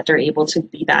down and that they're able to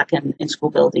be back in school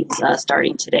buildings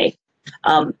starting today.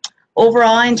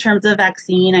 Overall, in terms of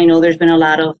vaccine, I know there's been a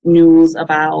lot of news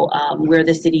about where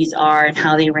the cities are and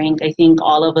how they rank. I think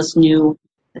all of us knew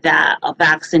that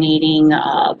vaccinating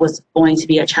was going to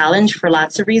be a challenge for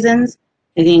lots of reasons.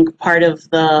 I think part of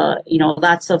the,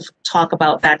 lots of talk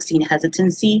about vaccine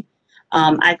hesitancy.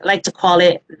 I like to call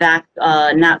it that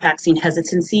not vaccine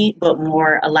hesitancy, but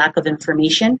more a lack of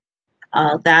information.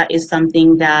 That is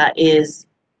something that is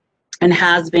and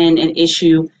has been an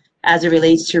issue as it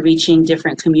relates to reaching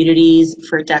different communities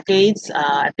for decades.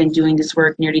 I've been doing this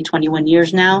work nearly 21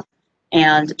 years now,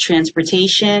 and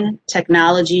transportation,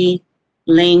 technology,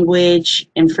 language,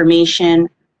 information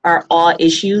are all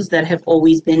issues that have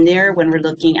always been there when we're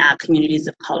looking at communities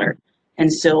of color.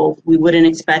 And so we wouldn't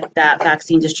expect that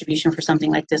vaccine distribution for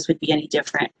something like this would be any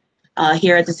different.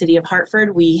 Here at the City of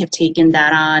Hartford, we have taken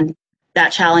that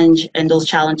challenge and those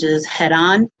challenges head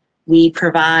on. We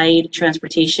provide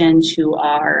transportation to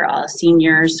our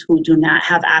seniors who do not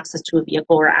have access to a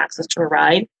vehicle or access to a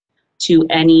ride to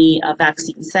any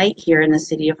vaccine site here in the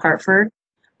City of Hartford.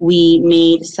 We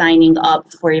made signing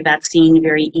up for a vaccine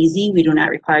very easy. We do not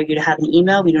require you to have an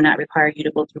email. We do not require you to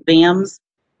go through BAMs.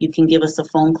 You can give us a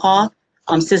phone call.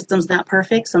 System's not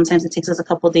perfect. Sometimes it takes us a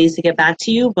couple of days to get back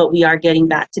to you, but we are getting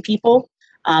back to people.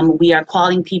 We are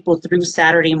calling people through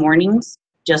Saturday mornings,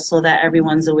 just so that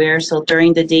everyone's aware. So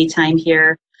during the daytime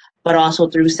here, but also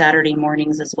through Saturday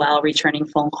mornings as well, returning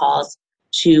phone calls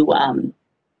to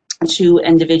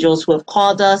individuals who have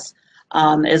called us,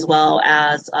 as well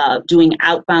as doing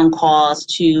outbound calls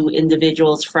to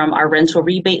individuals from our rental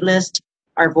rebate list,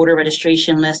 our voter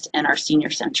registration list, and our senior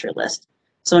center list.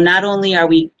 So not only are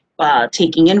we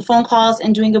taking in phone calls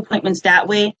and doing appointments that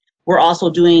way, we're also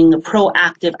doing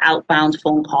proactive outbound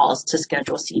phone calls to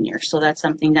schedule seniors. So that's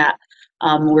something that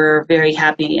we're very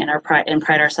happy and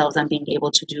pride ourselves on being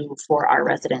able to do for our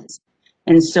residents.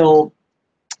 And so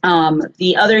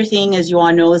the other thing, as you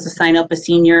all know, is to sign up a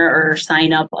senior or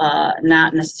sign up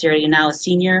not necessarily now a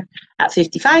senior at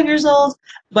 55 years old,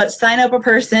 but sign up a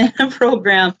person, a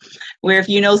program where if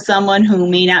you know someone who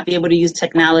may not be able to use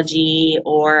technology,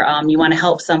 or you want to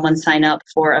help someone sign up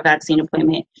for a vaccine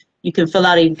appointment, you can fill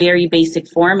out a very basic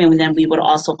form, and then we would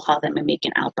also call them and make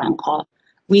an outbound call.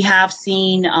 We have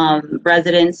seen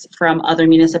residents from other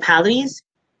municipalities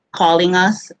calling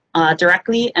us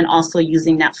directly and also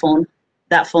using that phone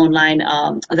line,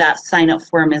 that sign up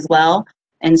form as well.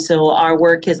 And so our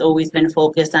work has always been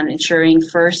focused on ensuring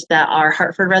first that our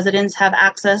Hartford residents have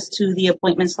access to the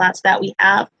appointment slots that we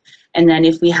have. And then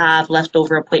if we have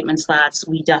leftover appointment slots,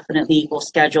 we definitely will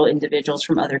schedule individuals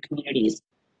from other communities.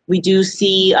 We do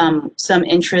see some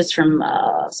interest from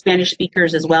Spanish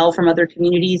speakers as well from other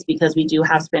communities, because we do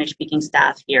have Spanish speaking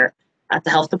staff here at the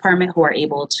health department who are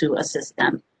able to assist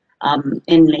them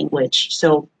in language.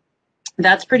 So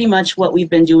that's pretty much what we've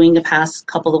been doing the past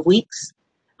couple of weeks.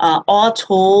 All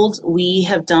told, we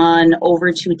have done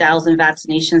over 2,000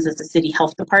 vaccinations as the city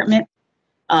health department.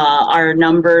 Our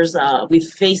numbers, we've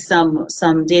faced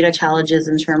some data challenges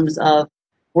in terms of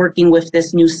working with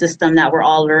this new system that we're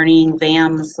all learning,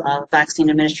 VAMS, Vaccine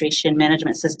Administration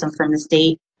Management System from the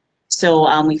state.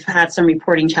 So we've had some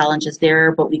reporting challenges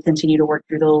there, but we continue to work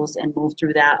through those and move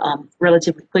through that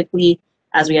relatively quickly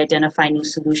as we identify new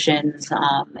solutions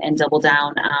and double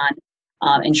down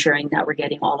on ensuring that we're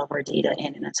getting all of our data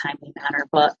in a timely manner.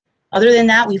 But other than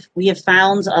that, we have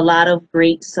found a lot of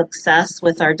great success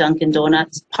with our Dunkin'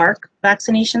 Donuts Park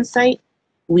vaccination site.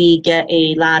 We get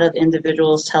a lot of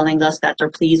individuals telling us that they're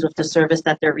pleased with the service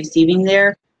that they're receiving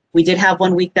there. We did have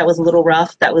 1 week that was a little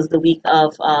rough. That was the week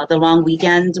of the long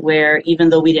weekend, where even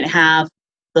though we didn't have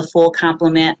the full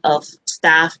complement of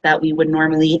staff that we would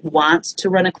normally want to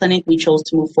run a clinic. We chose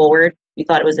to move forward. We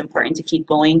thought it was important to keep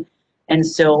going. And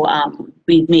so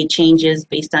we made changes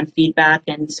based on feedback.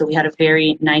 And so we had a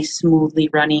very nice, smoothly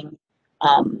running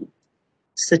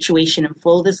situation and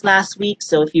flow this last week.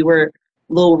 So if you were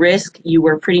low risk, you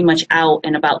were pretty much out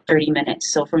in about 30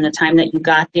 minutes. So from the time that you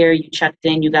got there, you checked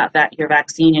in, you got your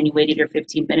vaccine, and you waited your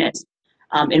 15 minutes.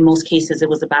 In most cases, it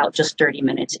was about just 30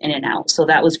 minutes in and out. So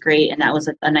that was great, and that was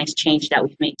a nice change that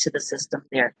we've made to the system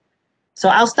there. So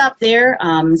I'll stop there,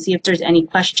 see if there's any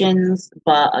questions.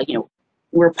 But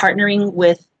we're partnering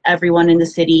with everyone in the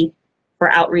city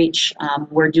for outreach.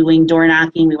 We're doing door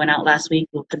knocking. We went out last week.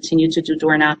 We'll continue to do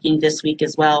door knocking this week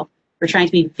as well. We're trying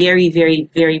to be very, very,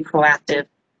 very proactive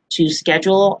to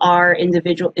schedule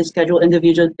individuals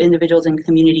in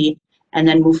community, and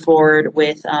then move forward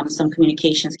with some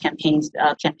communications campaign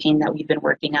that we've been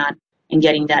working on and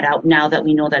getting that out now that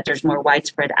we know that there's more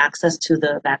widespread access to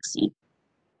the vaccine.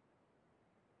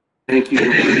 Thank you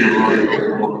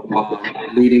for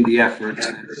leading the effort.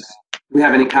 Do we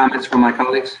have any comments from my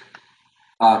colleagues?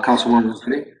 Councilwoman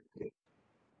Smith?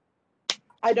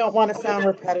 I don't want to sound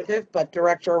repetitive, but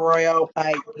Director Arroyo,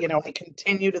 I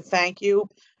continue to thank you.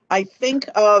 I think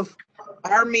of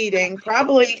our meeting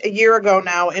probably a year ago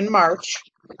now in March,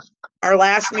 our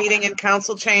last meeting in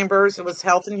council chambers. It was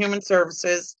Health and Human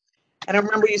Services. And I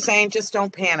remember you saying, just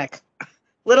don't panic.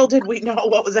 Little did we know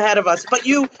what was ahead of us. But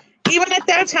even at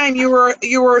that time, you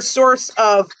were a source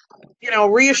of,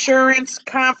 reassurance,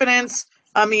 confidence.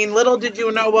 I mean, little did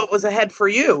you know what was ahead for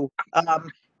you.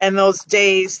 And those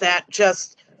days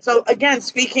so again,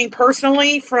 speaking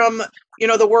personally from,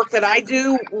 the work that I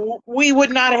do, we would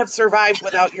not have survived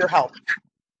without your help.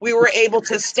 We were able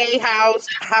to stay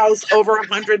house over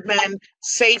 100 men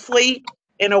safely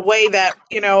in a way that,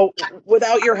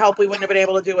 without your help, we wouldn't have been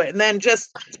able to do it. And then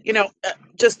just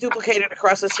duplicate it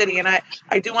across the city. And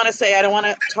I do want to say, I don't want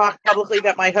to talk publicly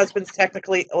that my husband's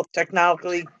technically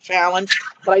challenged,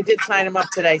 but I did sign him up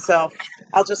today. So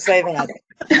I'll just say that.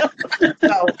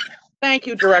 So thank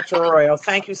you, Director Arroyo.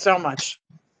 Thank you so much.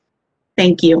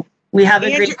 Thank you. We have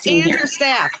a great team here. Your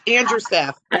staff.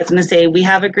 I was going to say, we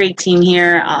have a great team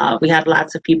here. We have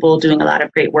lots of people doing a lot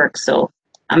of great work. So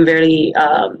I'm very,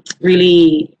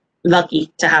 really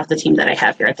lucky to have the team that I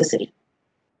have here at the city.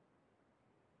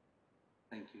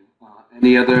 Thank you.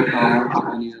 Any other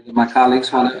my colleagues,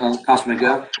 Councilman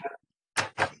Gill?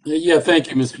 Yeah,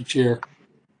 thank you, Mr. Chair.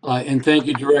 And thank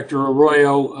you, Director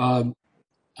Arroyo.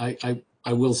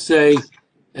 I will say,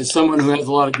 as someone who has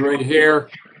a lot of gray hair,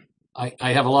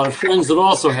 I have a lot of friends that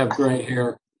also have gray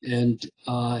hair, and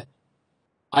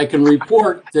I can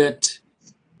report that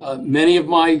many of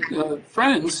my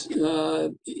friends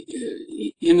in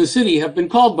the city have been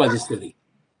called by the city.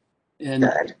 And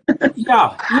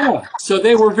yeah. So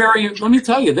they were let me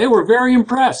tell you, they were very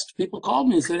impressed. People called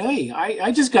me and said, hey,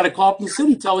 I just got a call from the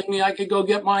city telling me I could go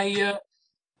get my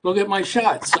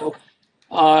shot. So,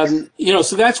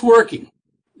 so that's working.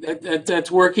 That's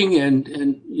working,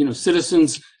 and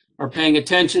citizens are paying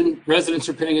attention, residents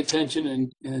are paying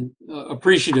attention, and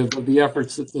appreciative of the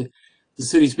efforts that the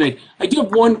city's made. I do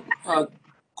have one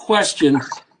question.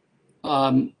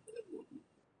 I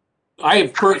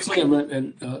have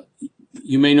personally,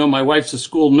 you may know my wife's a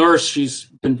school nurse. She's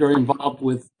been very involved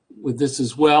with this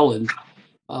as well, and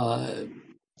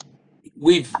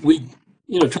we've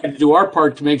tried to do our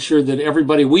part to make sure that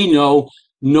everybody we know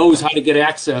knows how to get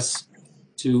access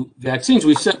to vaccines.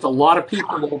 We've sent a lot of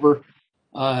people over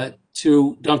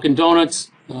to Dunkin'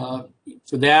 Donuts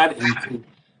for that, and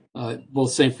to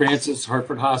both St. Francis,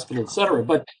 Hartford Hospital, et cetera.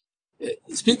 But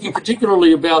speaking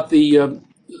particularly about the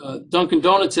Dunkin'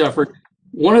 Donuts effort,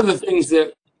 one of the things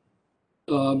that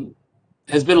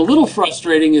has been a little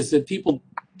frustrating is that people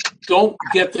don't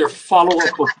get their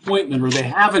follow-up appointment, or they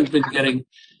haven't been getting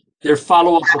their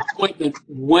follow-up appointment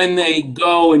when they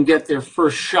go and get their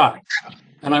first shot.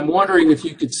 And I'm wondering if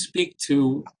you could speak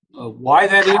to why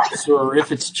that is, or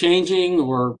if it's changing,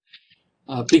 or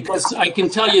because I can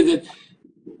tell you that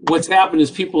what's happened is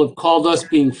people have called us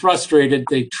being frustrated.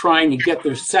 They're trying to get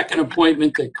their second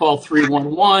appointment. They call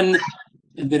 311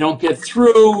 and they don't get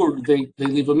through, or they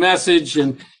leave a message.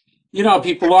 And you know how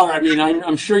people are. I mean,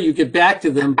 I'm sure you get back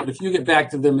to them, but if you get back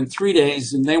to them in 3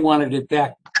 days and they wanted it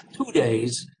back 2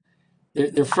 days,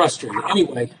 they're frustrated.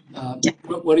 Anyway,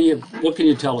 what can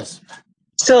you tell us?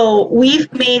 So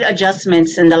we've made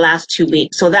adjustments in the last 2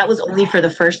 weeks. So that was only for the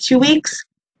first 2 weeks.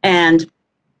 And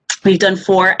we've done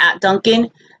 4 at Dunkin'.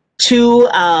 2,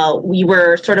 we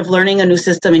were sort of learning a new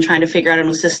system and trying to figure out a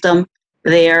new system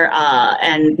there.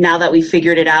 And now that we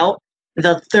figured it out,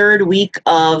 the 3rd week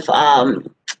of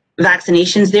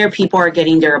vaccinations there, people are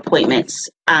getting their appointments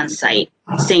on site.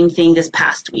 Same thing this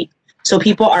past week. So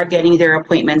people are getting their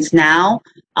appointments now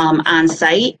on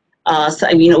site. So,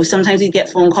 you know, sometimes we get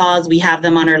phone calls, we have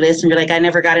them on our list, and you're like, I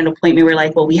never got an appointment. We're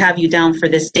like, well, we have you down for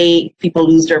this date. People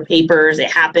lose their papers, it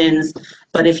happens.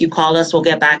 But if you call us, we'll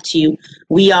get back to you.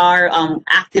 We are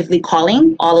actively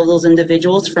calling all of those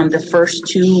individuals from the first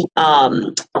two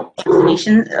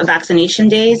vaccination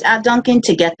days at Duncan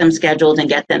to get them scheduled and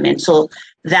get them in. So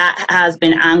that has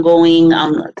been ongoing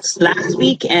last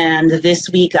week, and this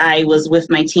week I was with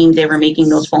my team. They were making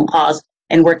those phone calls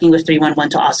and working with 311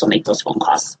 to also make those phone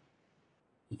calls.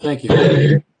 Thank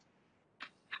you.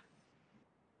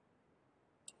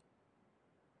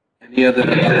 Any other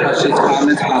questions,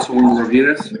 comments, Councilwoman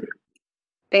Ramirez?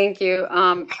 Thank you.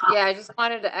 Yeah, I just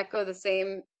wanted to echo the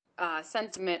same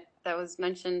sentiment that was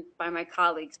mentioned by my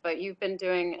colleagues, but you've been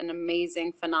doing an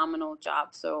amazing, phenomenal job.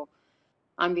 So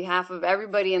on behalf of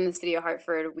everybody in the city of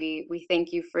Hartford, we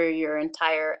thank you for your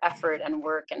entire effort and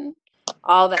work and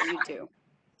all that you do.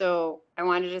 So I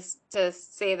wanted just to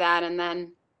say that. And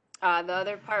then the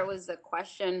other part was the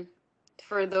question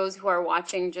for those who are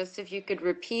watching, just if you could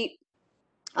repeat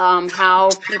how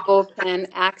people can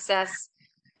access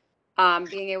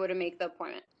being able to make the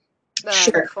appointment,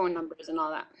 the phone numbers and all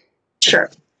that.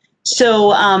 Sure.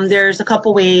 So there's a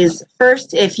couple ways.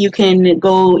 First, if you can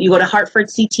go, you go to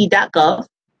hartfordct.gov.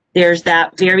 There's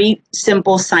that very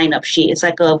simple sign-up sheet. It's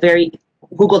like a very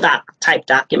Google Doc type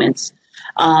documents.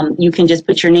 You can just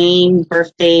put your name,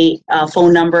 birthday,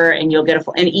 phone number, and you'll get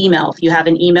an email. If you have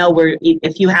an email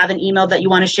if you have an email that you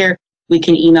want to share, we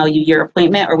can email you your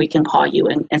appointment, or we can call you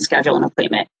and schedule an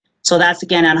appointment. So that's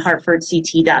again on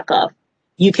hartfordct.gov.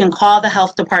 You can call the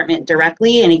health department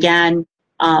directly, and again,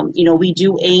 you know, we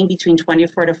do aim between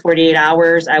 24 to 48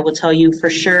 hours. I will tell you for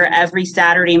sure, every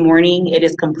Saturday morning it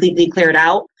is completely cleared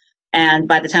out. And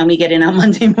by the time we get in on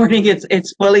Monday morning,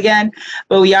 it's full again.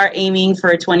 But we are aiming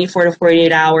for 24 to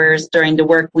 48 hours during the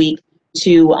work week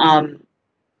to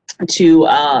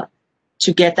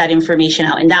get that information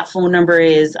out. And that phone number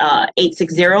is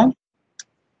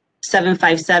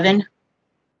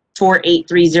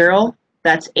 860-757-4830.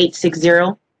 That's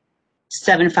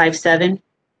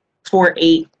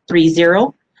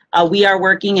 860-757-4830. We are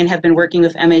working and have been working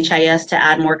with MHIS to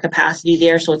add more capacity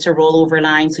there. So it's a rollover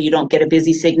line so you don't get a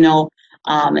busy signal.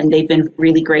 And they've been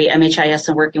really great, MHIS,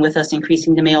 and working with us,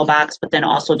 increasing the mailbox, but then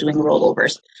also doing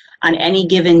rollovers. On any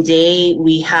given day,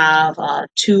 we have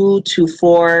 2 to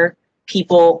 4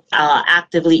 people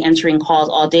actively entering calls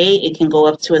all day. It can go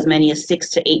up to as many as 6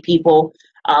 to 8 people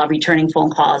returning phone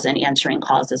calls and answering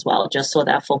calls as well, just so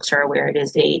that folks are aware. It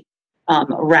is a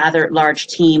rather large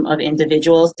team of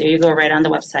individuals, there you go, right on the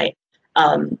website,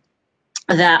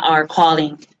 that are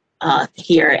calling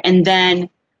here. And then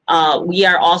we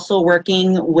are also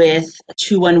working with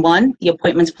 211, the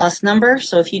Appointments Plus number.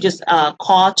 So if you just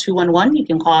call 211, you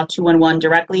can call 211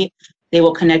 directly. They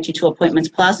will connect you to Appointments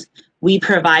Plus. We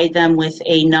provide them with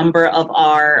a number of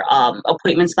our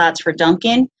appointment slots for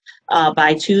Duncan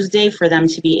by Tuesday for them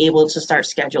to be able to start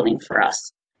scheduling for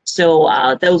us. So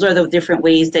those are the different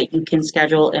ways that you can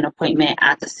schedule an appointment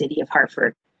at the City of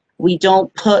Hartford. We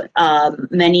don't put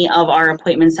many of our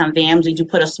appointments on VAMs. We do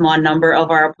put a small number of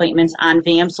our appointments on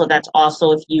VAMs. So that's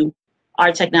also, if you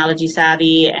are technology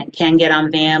savvy and can get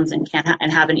on VAMs and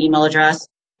have an email address,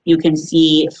 you can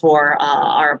see for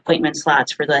our appointment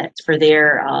slots for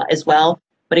there as well.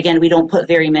 But again, we don't put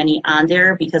very many on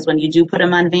there, because when you do put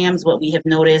them on VAMs, what we have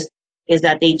noticed is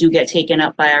that they do get taken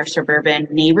up by our suburban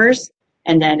neighbors,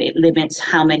 and then it limits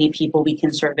how many people we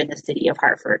can serve in the City of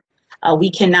Hartford. We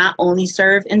cannot only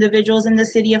serve individuals in the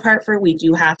City of Hartford. We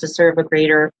do have to serve a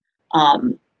greater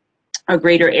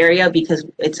area, because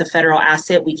it's a federal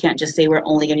asset. We can't just say we're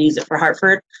only going to use it for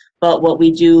Hartford. But what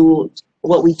we do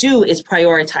is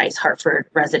prioritize Hartford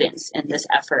residents in this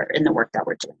effort, in the work that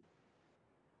we're doing.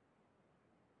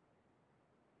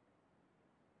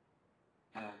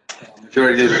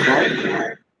 Majority Leader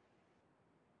Clark.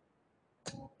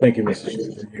 Thank you, Mr.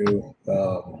 Chair.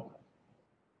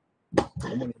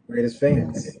 I'm one of your greatest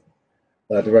fans,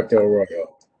 Director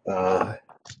Arroyo.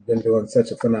 Been doing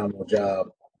such a phenomenal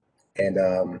job, and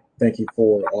thank you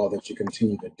for all that you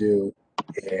continue to do.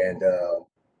 And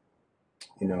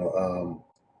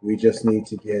we just need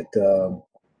to get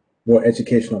more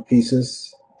educational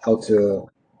pieces out to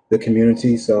the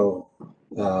community. So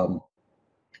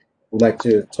we'd like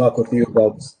to talk with you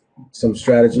about some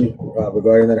strategy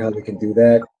regarding that, how we can do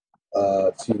that.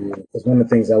 Because one of the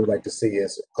things I would like to see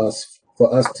is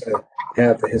for us to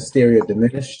have the hysteria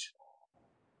diminished,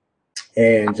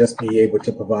 and just be able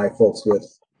to provide folks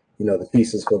with, the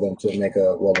pieces for them to make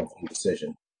a well-informed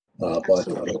decision. But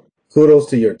kudos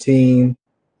to your team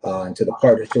and to the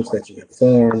partnerships that you have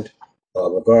formed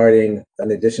regarding,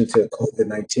 in addition to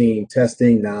COVID-19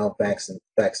 testing, now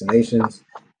vaccinations,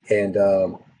 and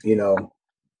you know,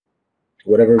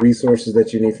 whatever resources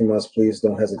that you need from us, please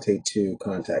don't hesitate to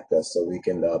contact us so we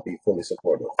can be fully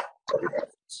supportive of your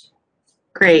efforts.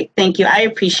 Great, thank you. I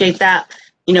appreciate that.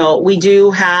 You know, we do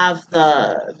have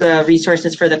the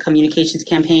resources for the communications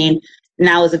campaign.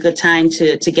 Now is a good time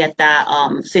to get that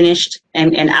finished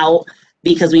and out,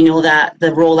 because we know that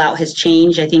the rollout has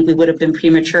changed. I think we would have been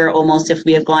premature almost if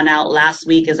we had gone out last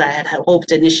week, as I had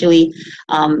hoped initially,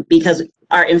 because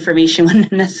our information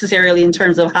wouldn't necessarily, in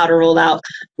terms of how to roll out,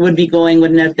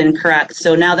 wouldn't have been correct.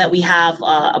 So now that we have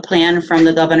a plan from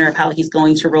the governor of how he's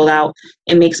going to roll out,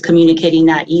 it makes communicating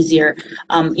that easier.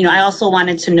 You know, I also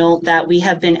wanted to note that we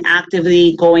have been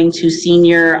actively going to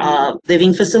senior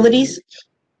living facilities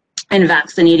and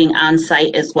vaccinating on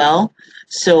site as well.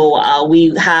 So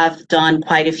we have done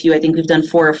quite a few. I think we've done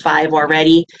 4 or 5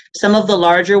 already. Some of the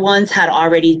larger ones had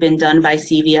already been done by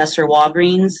CVS or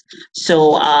Walgreens.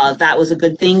 So that was a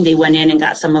good thing. They went in and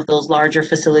got some of those larger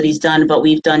facilities done, but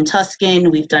we've done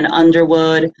Tuscan, we've done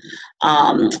Underwood,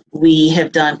 we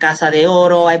have done Casa de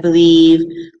Oro, I believe.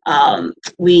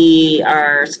 We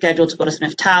are scheduled to go to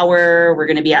Smith Tower. We're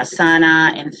going to be at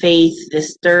Sana and Faith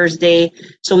this Thursday.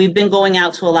 So we've been going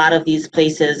out to a lot of these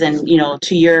places. And, you know,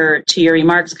 to your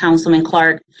remarks, Councilman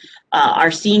Clark,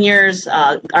 our seniors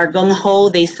are gung-ho,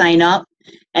 they sign up,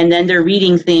 and then they're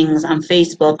reading things on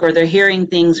Facebook or they're hearing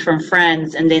things from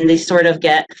friends, and then they sort of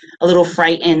get a little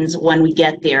frightened when we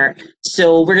get there.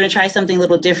 So we're going to try something a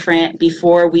little different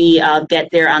before we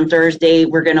get there on Thursday.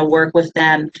 We're going to work with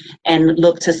them and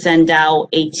look to send out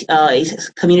a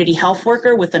community health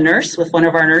worker with a nurse, with one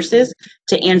of our nurses,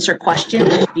 to answer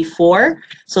questions before.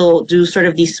 So do sort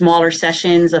of these smaller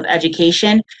sessions of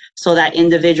education so that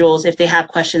individuals, if they have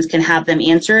questions, can have them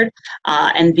answered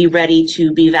and be ready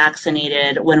to be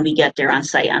vaccinated when we get there on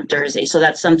site on Thursday. So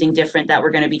that's something different that we're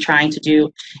going to be trying to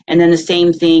do. And then the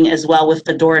same thing as well with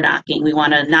the door knocking. We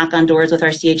want to knock on doors with our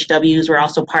CHWs. We're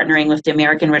also partnering with the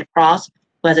American Red Cross,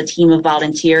 who has a team of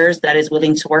volunteers that is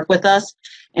willing to work with us.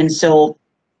 And so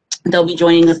they'll be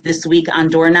joining us this week on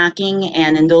door knocking.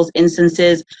 And in those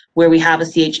instances where we have a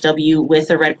CHW with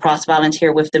a Red Cross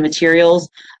volunteer with the materials,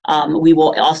 we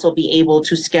will also be able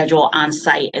to schedule on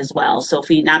site as well. So if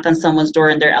we knock on someone's door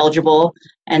and they're eligible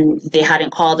and they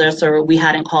hadn't called us or we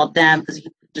hadn't called them, because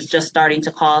it's just starting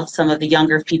to call some of the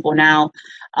younger people now,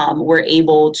 we're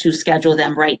able to schedule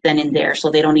them right then and there, so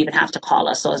they don't even have to call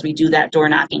us. So as we do that door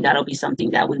knocking, that'll be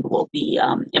something that we will be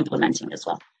implementing as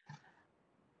well.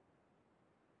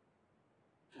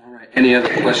 All right. Any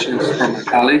other questions from my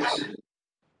colleagues?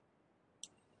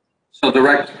 So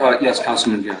yes,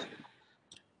 Councilman Gill.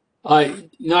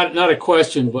 Not a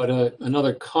question, but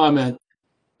another comment.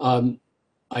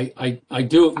 I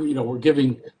do, you know, we're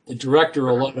giving the director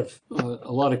a lot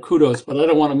of kudos, but I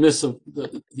don't want to miss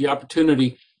the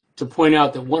opportunity to point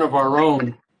out that one of our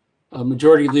own,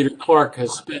 Majority Leader Clark,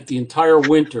 has spent the entire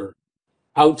winter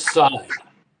outside,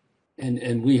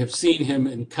 and we have seen him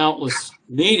in countless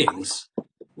meetings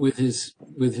with his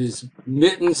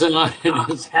mittens on and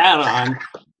his hat on,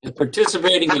 and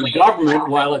participating in government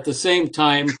while at the same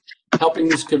time helping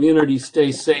this community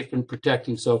stay safe and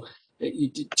protecting. So to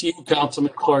you,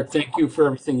 Councilman Clark, thank you for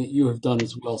everything that you have done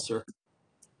as well, sir.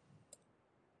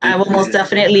 I will most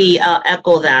definitely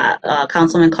echo that.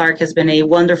 Councilman Clark has been a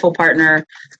wonderful partner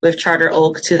with Charter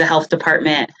Oak to the health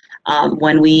department.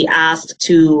 When we asked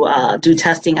to do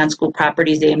testing on school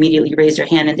properties, they immediately raised their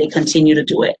hand and they continue to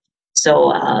do it.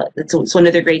 So it's one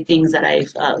of the great things that I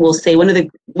will say. One of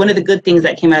the good things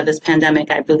that came out of this pandemic,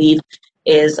 I believe,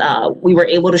 is we were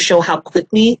able to show how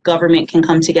quickly government can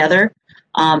come together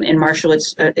and marshal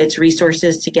its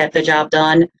resources to get the job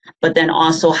done, but then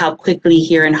also how quickly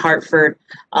here in Hartford,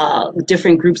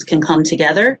 different groups can come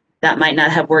together that might not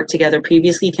have worked together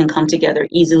previously, can come together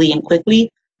easily and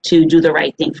quickly to do the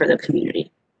right thing for the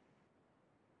community.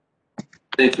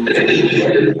 Thank you,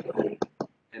 Mr.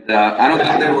 And I don't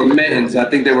think they were mittens. I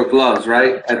think they were gloves,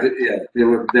 right? Yeah, they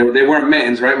weren't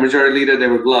mittens, right? Majority Leader, they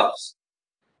were gloves.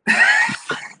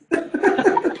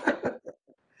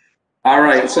 All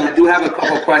right, so I do have a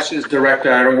couple of questions,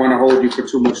 Director. I don't want to hold you for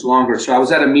too much longer. So I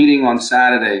was at a meeting on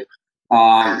Saturday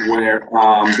where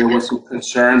there was some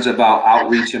concerns about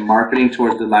outreach and marketing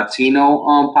towards the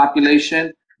Latino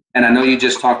population. And I know you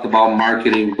just talked about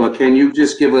marketing, but can you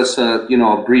just give us a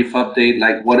brief update,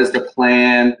 like what is the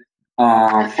plan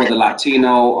for the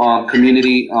Latino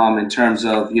community in terms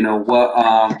of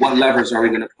what levers are we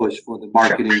going to push for the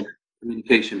marketing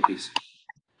communication piece?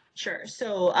 Sure.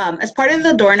 So as part of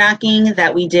the door knocking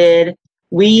that we did,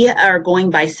 we are going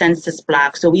by census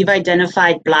blocks. So we've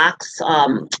identified blocks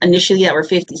initially that were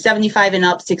 75 and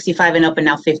up, 65 and up, and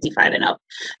now 55 and up.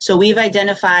 So we've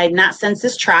identified not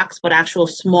census tracts, but actual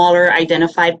smaller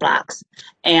identified blocks.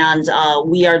 And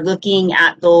we are looking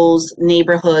at those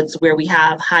neighborhoods where we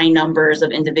have high numbers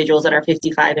of individuals that are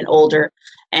 55 and older.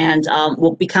 And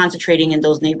we'll be concentrating in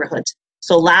those neighborhoods.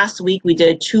 So last week we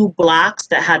did 2 blocks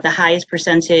that had the highest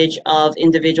percentage of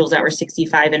individuals that were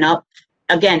 65 and up.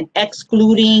 Again,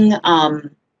 excluding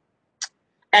the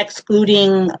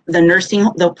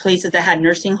places that had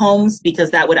nursing homes,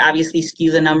 because that would obviously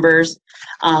skew the numbers.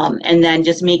 And then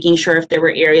just making sure if there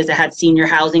were areas that had senior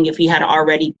housing, if we had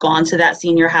already gone to that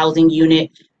senior housing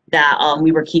unit, that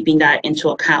we were keeping that into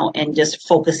account and just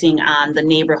focusing on the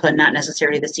neighborhood, not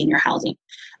necessarily the senior housing.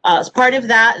 As part of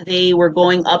that, they were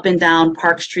going up and down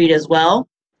Park Street as well,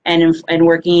 and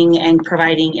working and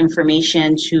providing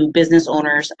information to business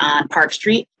owners on Park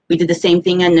Street. We did the same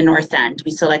thing in the North End.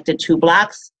 We selected 2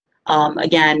 blocks.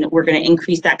 Again, we're going to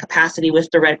increase that capacity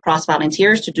with the Red Cross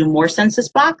volunteers to do more census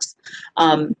blocks.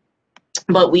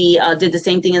 But we did the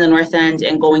same thing in the North End,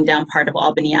 and going down part of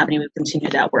Albany Avenue, we continue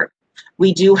that work.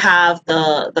 We do have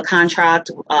the contract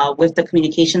with the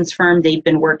communications firm. They've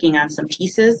been working on some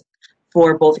pieces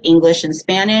for both English and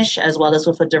Spanish, as well as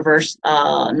with a diverse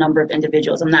number of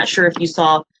individuals. I'm not sure if you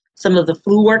saw some of the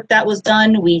flu work that was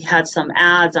done. We had some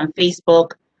ads on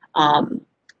Facebook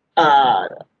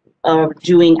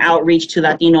doing outreach to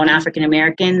Latino and African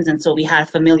Americans. And so we had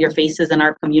familiar faces in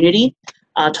our community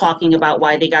talking about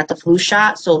why they got the flu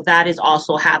shot. So that is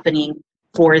also happening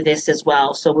for this as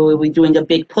well. So we will be doing a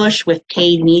big push with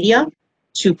paid media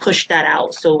to push that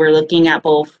out. So we're looking at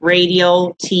both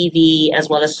radio, TV, as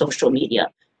well as social media.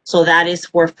 So that is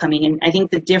forthcoming. And I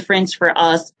think the difference for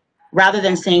us, rather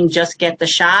than saying just get the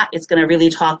shot, it's going to really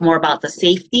talk more about the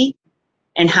safety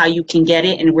and how you can get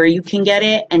it and where you can get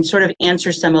it, and sort of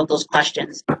answer some of those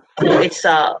questions. So it's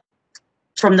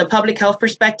from the public health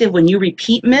perspective, when you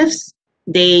repeat myths,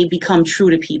 they become true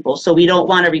to people. So we don't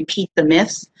want to repeat the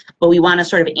myths, but we want to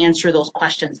sort of answer those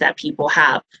questions that people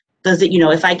have. Does it,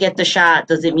 if I get the shot,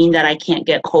 does it mean that I can't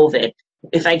get COVID?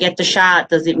 If I get the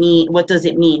shot, what does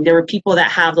it mean? There are people that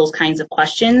have those kinds of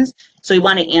questions. So we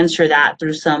want to answer that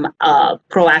through some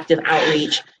proactive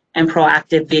outreach and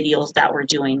proactive videos that we're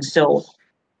doing. So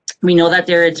we know that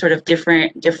they're in sort of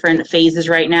different phases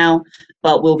right now,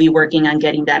 but we'll be working on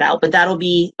getting that out. But that'll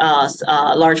be a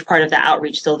large part of the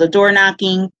outreach. So the door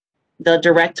knocking, the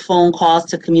direct phone calls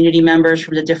to community members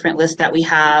from the different lists that we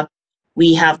have.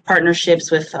 We have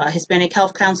partnerships with Hispanic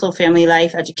Health Council, Family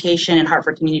Life, Education, and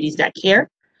Hartford Communities That Care.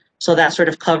 So that sort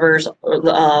of covers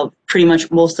pretty much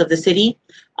most of the city.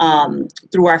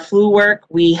 Through our flu work,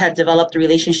 we had developed a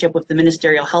relationship with the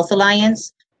Ministerial Health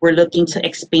Alliance. We're looking to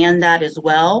expand that as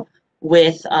well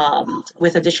with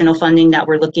additional funding that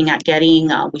we're looking at getting.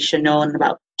 We should know in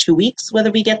about 2 weeks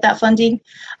whether we get that funding.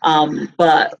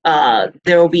 But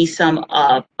there will be some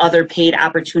other paid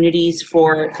opportunities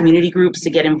for community groups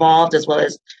to get involved, as well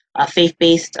as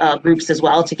faith-based groups as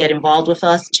well to get involved with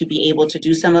us to be able to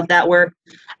do some of that work.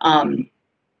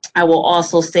 I will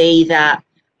also say that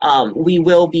we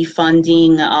will be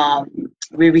funding,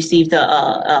 we received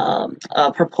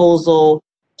a proposal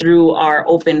through our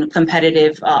open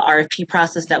competitive RFP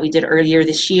process that we did earlier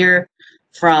this year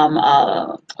from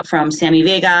Sammy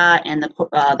Vega and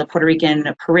the Puerto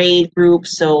Rican Parade group.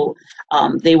 So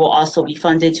they will also be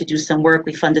funded to do some work.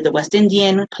 We funded the West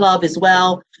Indian Club as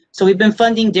well. So we've been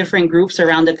funding different groups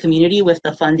around the community with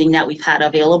the funding that we've had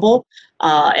available.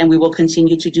 And we will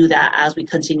continue to do that as we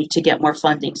continue to get more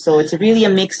funding. So it's really a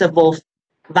mix of both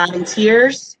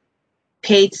volunteers,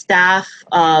 paid staff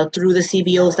through the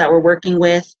CBOs that we're working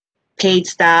with, paid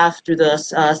staff through the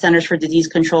Centers for Disease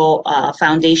Control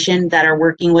Foundation that are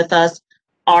working with us,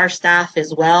 our staff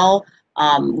as well.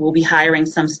 We'll be hiring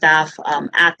some staff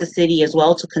at the city as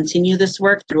well to continue this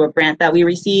work through a grant that we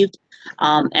received,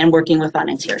 and working with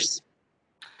volunteers.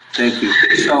 Thank you.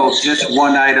 So just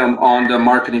one item on the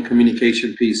marketing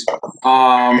communication piece.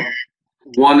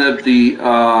 One of the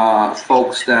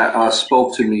folks that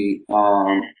spoke to me,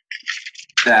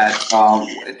 that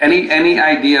any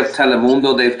idea of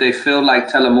Telemundo? They feel like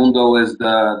Telemundo is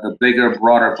the bigger,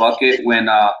 broader bucket when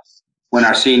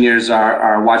our seniors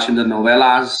are watching the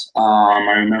novelas.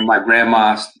 I remember my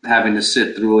grandma having to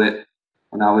sit through it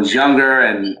when I was younger,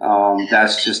 and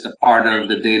that's just a part of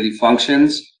the daily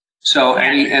functions. So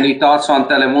any thoughts on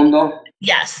Telemundo?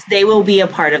 Yes, they will be a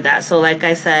part of that. So like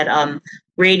I said,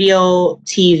 radio,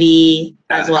 TV,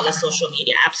 as well as social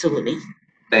media. Absolutely.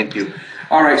 Thank you.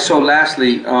 All right. So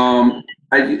lastly,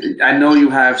 I know you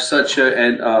have such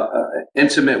an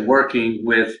intimate working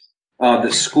with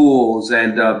the schools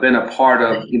and been a part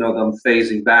of, them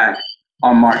phasing back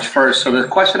on March 1st. So the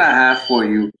question I have for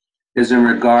you is in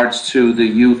regards to the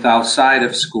youth outside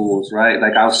of schools, right?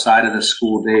 Like outside of the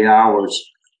school day hours.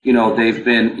 They've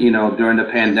been, during the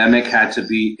pandemic had to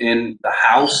be in the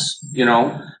house,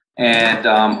 and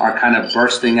are kind of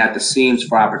bursting at the seams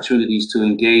for opportunities to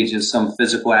engage in some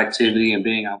physical activity and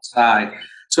being outside.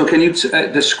 So can you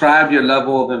describe your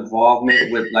level of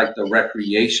involvement with like the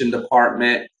recreation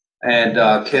department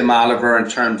and Kim Oliver in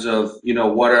terms of,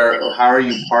 how are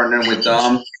you partnering with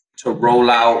them to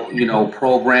roll out,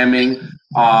 programming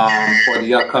for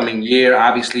the upcoming year,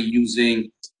 obviously using,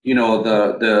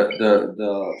 the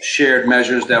shared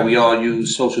measures that we all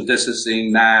use, social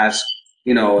distancing, masks,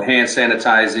 hand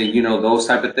sanitizing, those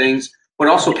type of things, but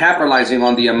also capitalizing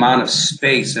on the amount of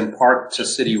space and park to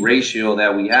city ratio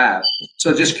that we have.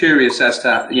 So just curious as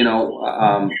to,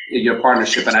 your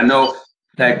partnership. And I know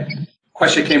that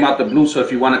question came out the blue, so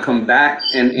if you want to come back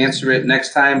and answer it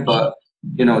next time, but,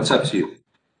 it's up to you.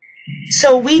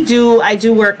 So I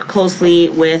do work closely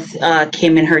with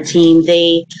Kim and her team.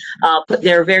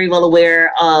 They're very well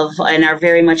aware of and are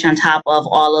very much on top of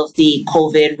all of the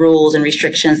COVID rules and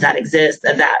restrictions that exist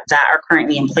that are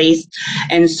currently in place.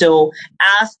 And so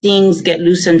as things get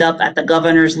loosened up at the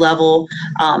governor's level,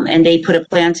 and they put a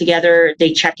plan together,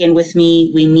 they check in with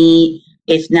me, we meet.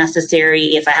 If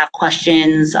necessary, if I have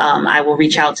questions, I will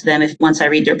reach out to them. Once I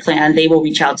read their plan, they will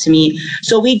reach out to me.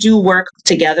 So we do work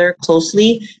together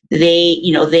closely.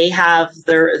 They have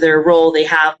their role. They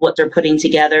have what they're putting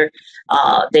together.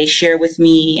 They share with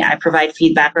me. I provide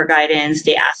feedback or guidance.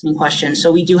 They ask me questions.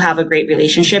 So we do have a great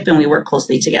relationship, and we work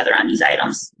closely together on these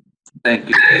items. Thank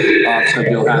you. So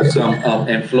you'll have some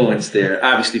influence there,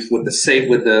 obviously, with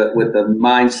the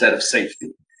mindset of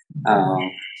safety. I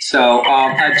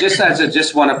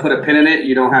just want to put a pin in it.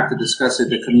 You don't have to discuss it.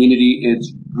 The community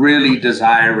is really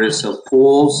desirous of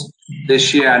pools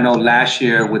this year. I know last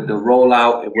year with the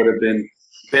rollout, it would have been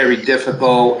very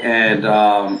difficult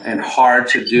and hard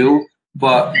to do.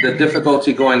 But the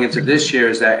difficulty going into this year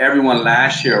is that everyone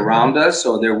last year around us,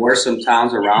 so there were some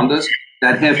towns around us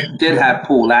that did have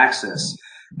pool access.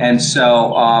 And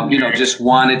so, just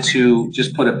wanted to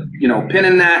just put a, pin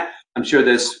in that. I'm sure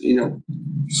there's,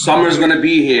 summer's going to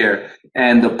be here,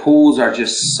 and the pools are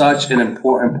just such an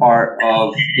important part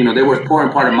of, they were an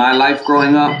important part of my life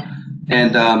growing up,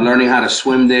 and learning how to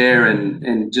swim there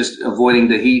and just avoiding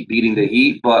the heat, beating the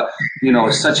heat. But,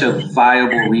 it's such a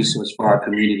viable resource for our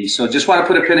community. So just want to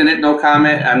put a pin in it, no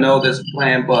comment. I know there's a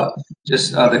plan, but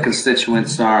just the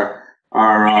constituents are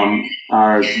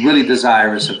really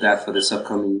desirous of that for this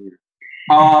upcoming year.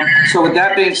 So with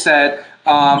that being said,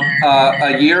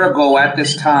 a year ago at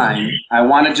this time, I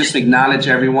want to just acknowledge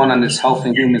everyone on this Health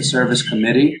and Human Service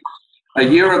Committee. A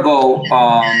year ago,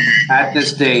 at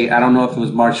this day, I don't know if it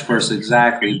was March 1st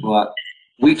exactly, but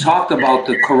we talked about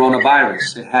the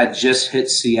coronavirus. It had just hit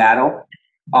Seattle.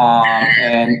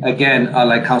 And again,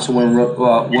 like Councilwoman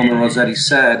Rossetti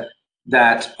said,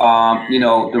 that,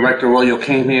 Director Arroyo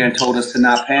came here and told us to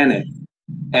not panic.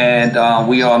 And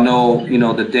we all know,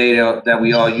 the data that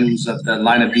we all use of the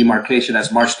line of demarcation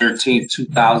as March 13th,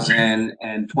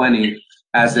 2020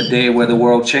 as the day where the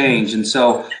world changed. And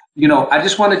so, I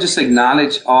just want to just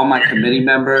acknowledge all my committee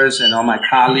members and all my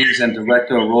colleagues and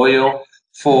Director Arroyo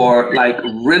for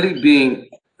really being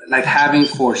having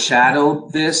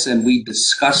foreshadowed this, and we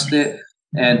discussed it.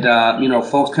 And,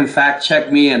 folks can fact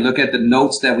check me and look at the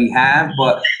notes that we have,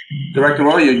 but Director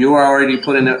Arroyo, you are already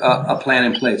putting a plan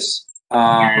in place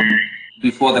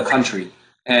before the country.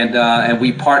 And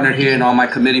we partnered here, and all my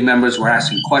committee members were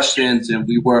asking questions, and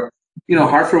we were,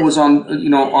 Hartford was on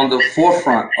the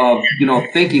forefront of,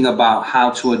 thinking about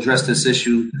how to address this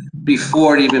issue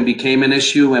before it even became an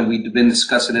issue. And we've been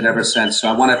discussing it ever since. So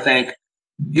I want to thank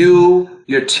you,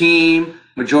 your team,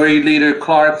 Majority Leader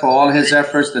Clark for all his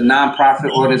efforts, the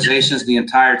nonprofit organizations, the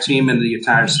entire team, and the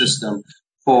entire system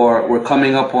we're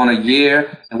coming up on a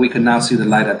year, and we can now see the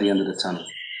light at the end of the tunnel.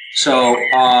 So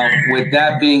with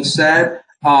that being said,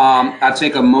 I'll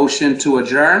take a motion to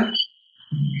adjourn.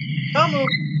 So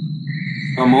moved.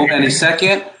 So move. Any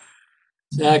second?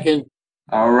 Second.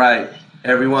 All right.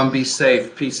 Everyone be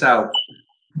safe. Peace out.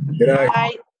 Good night.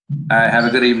 Bye. All right. Have a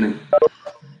good evening.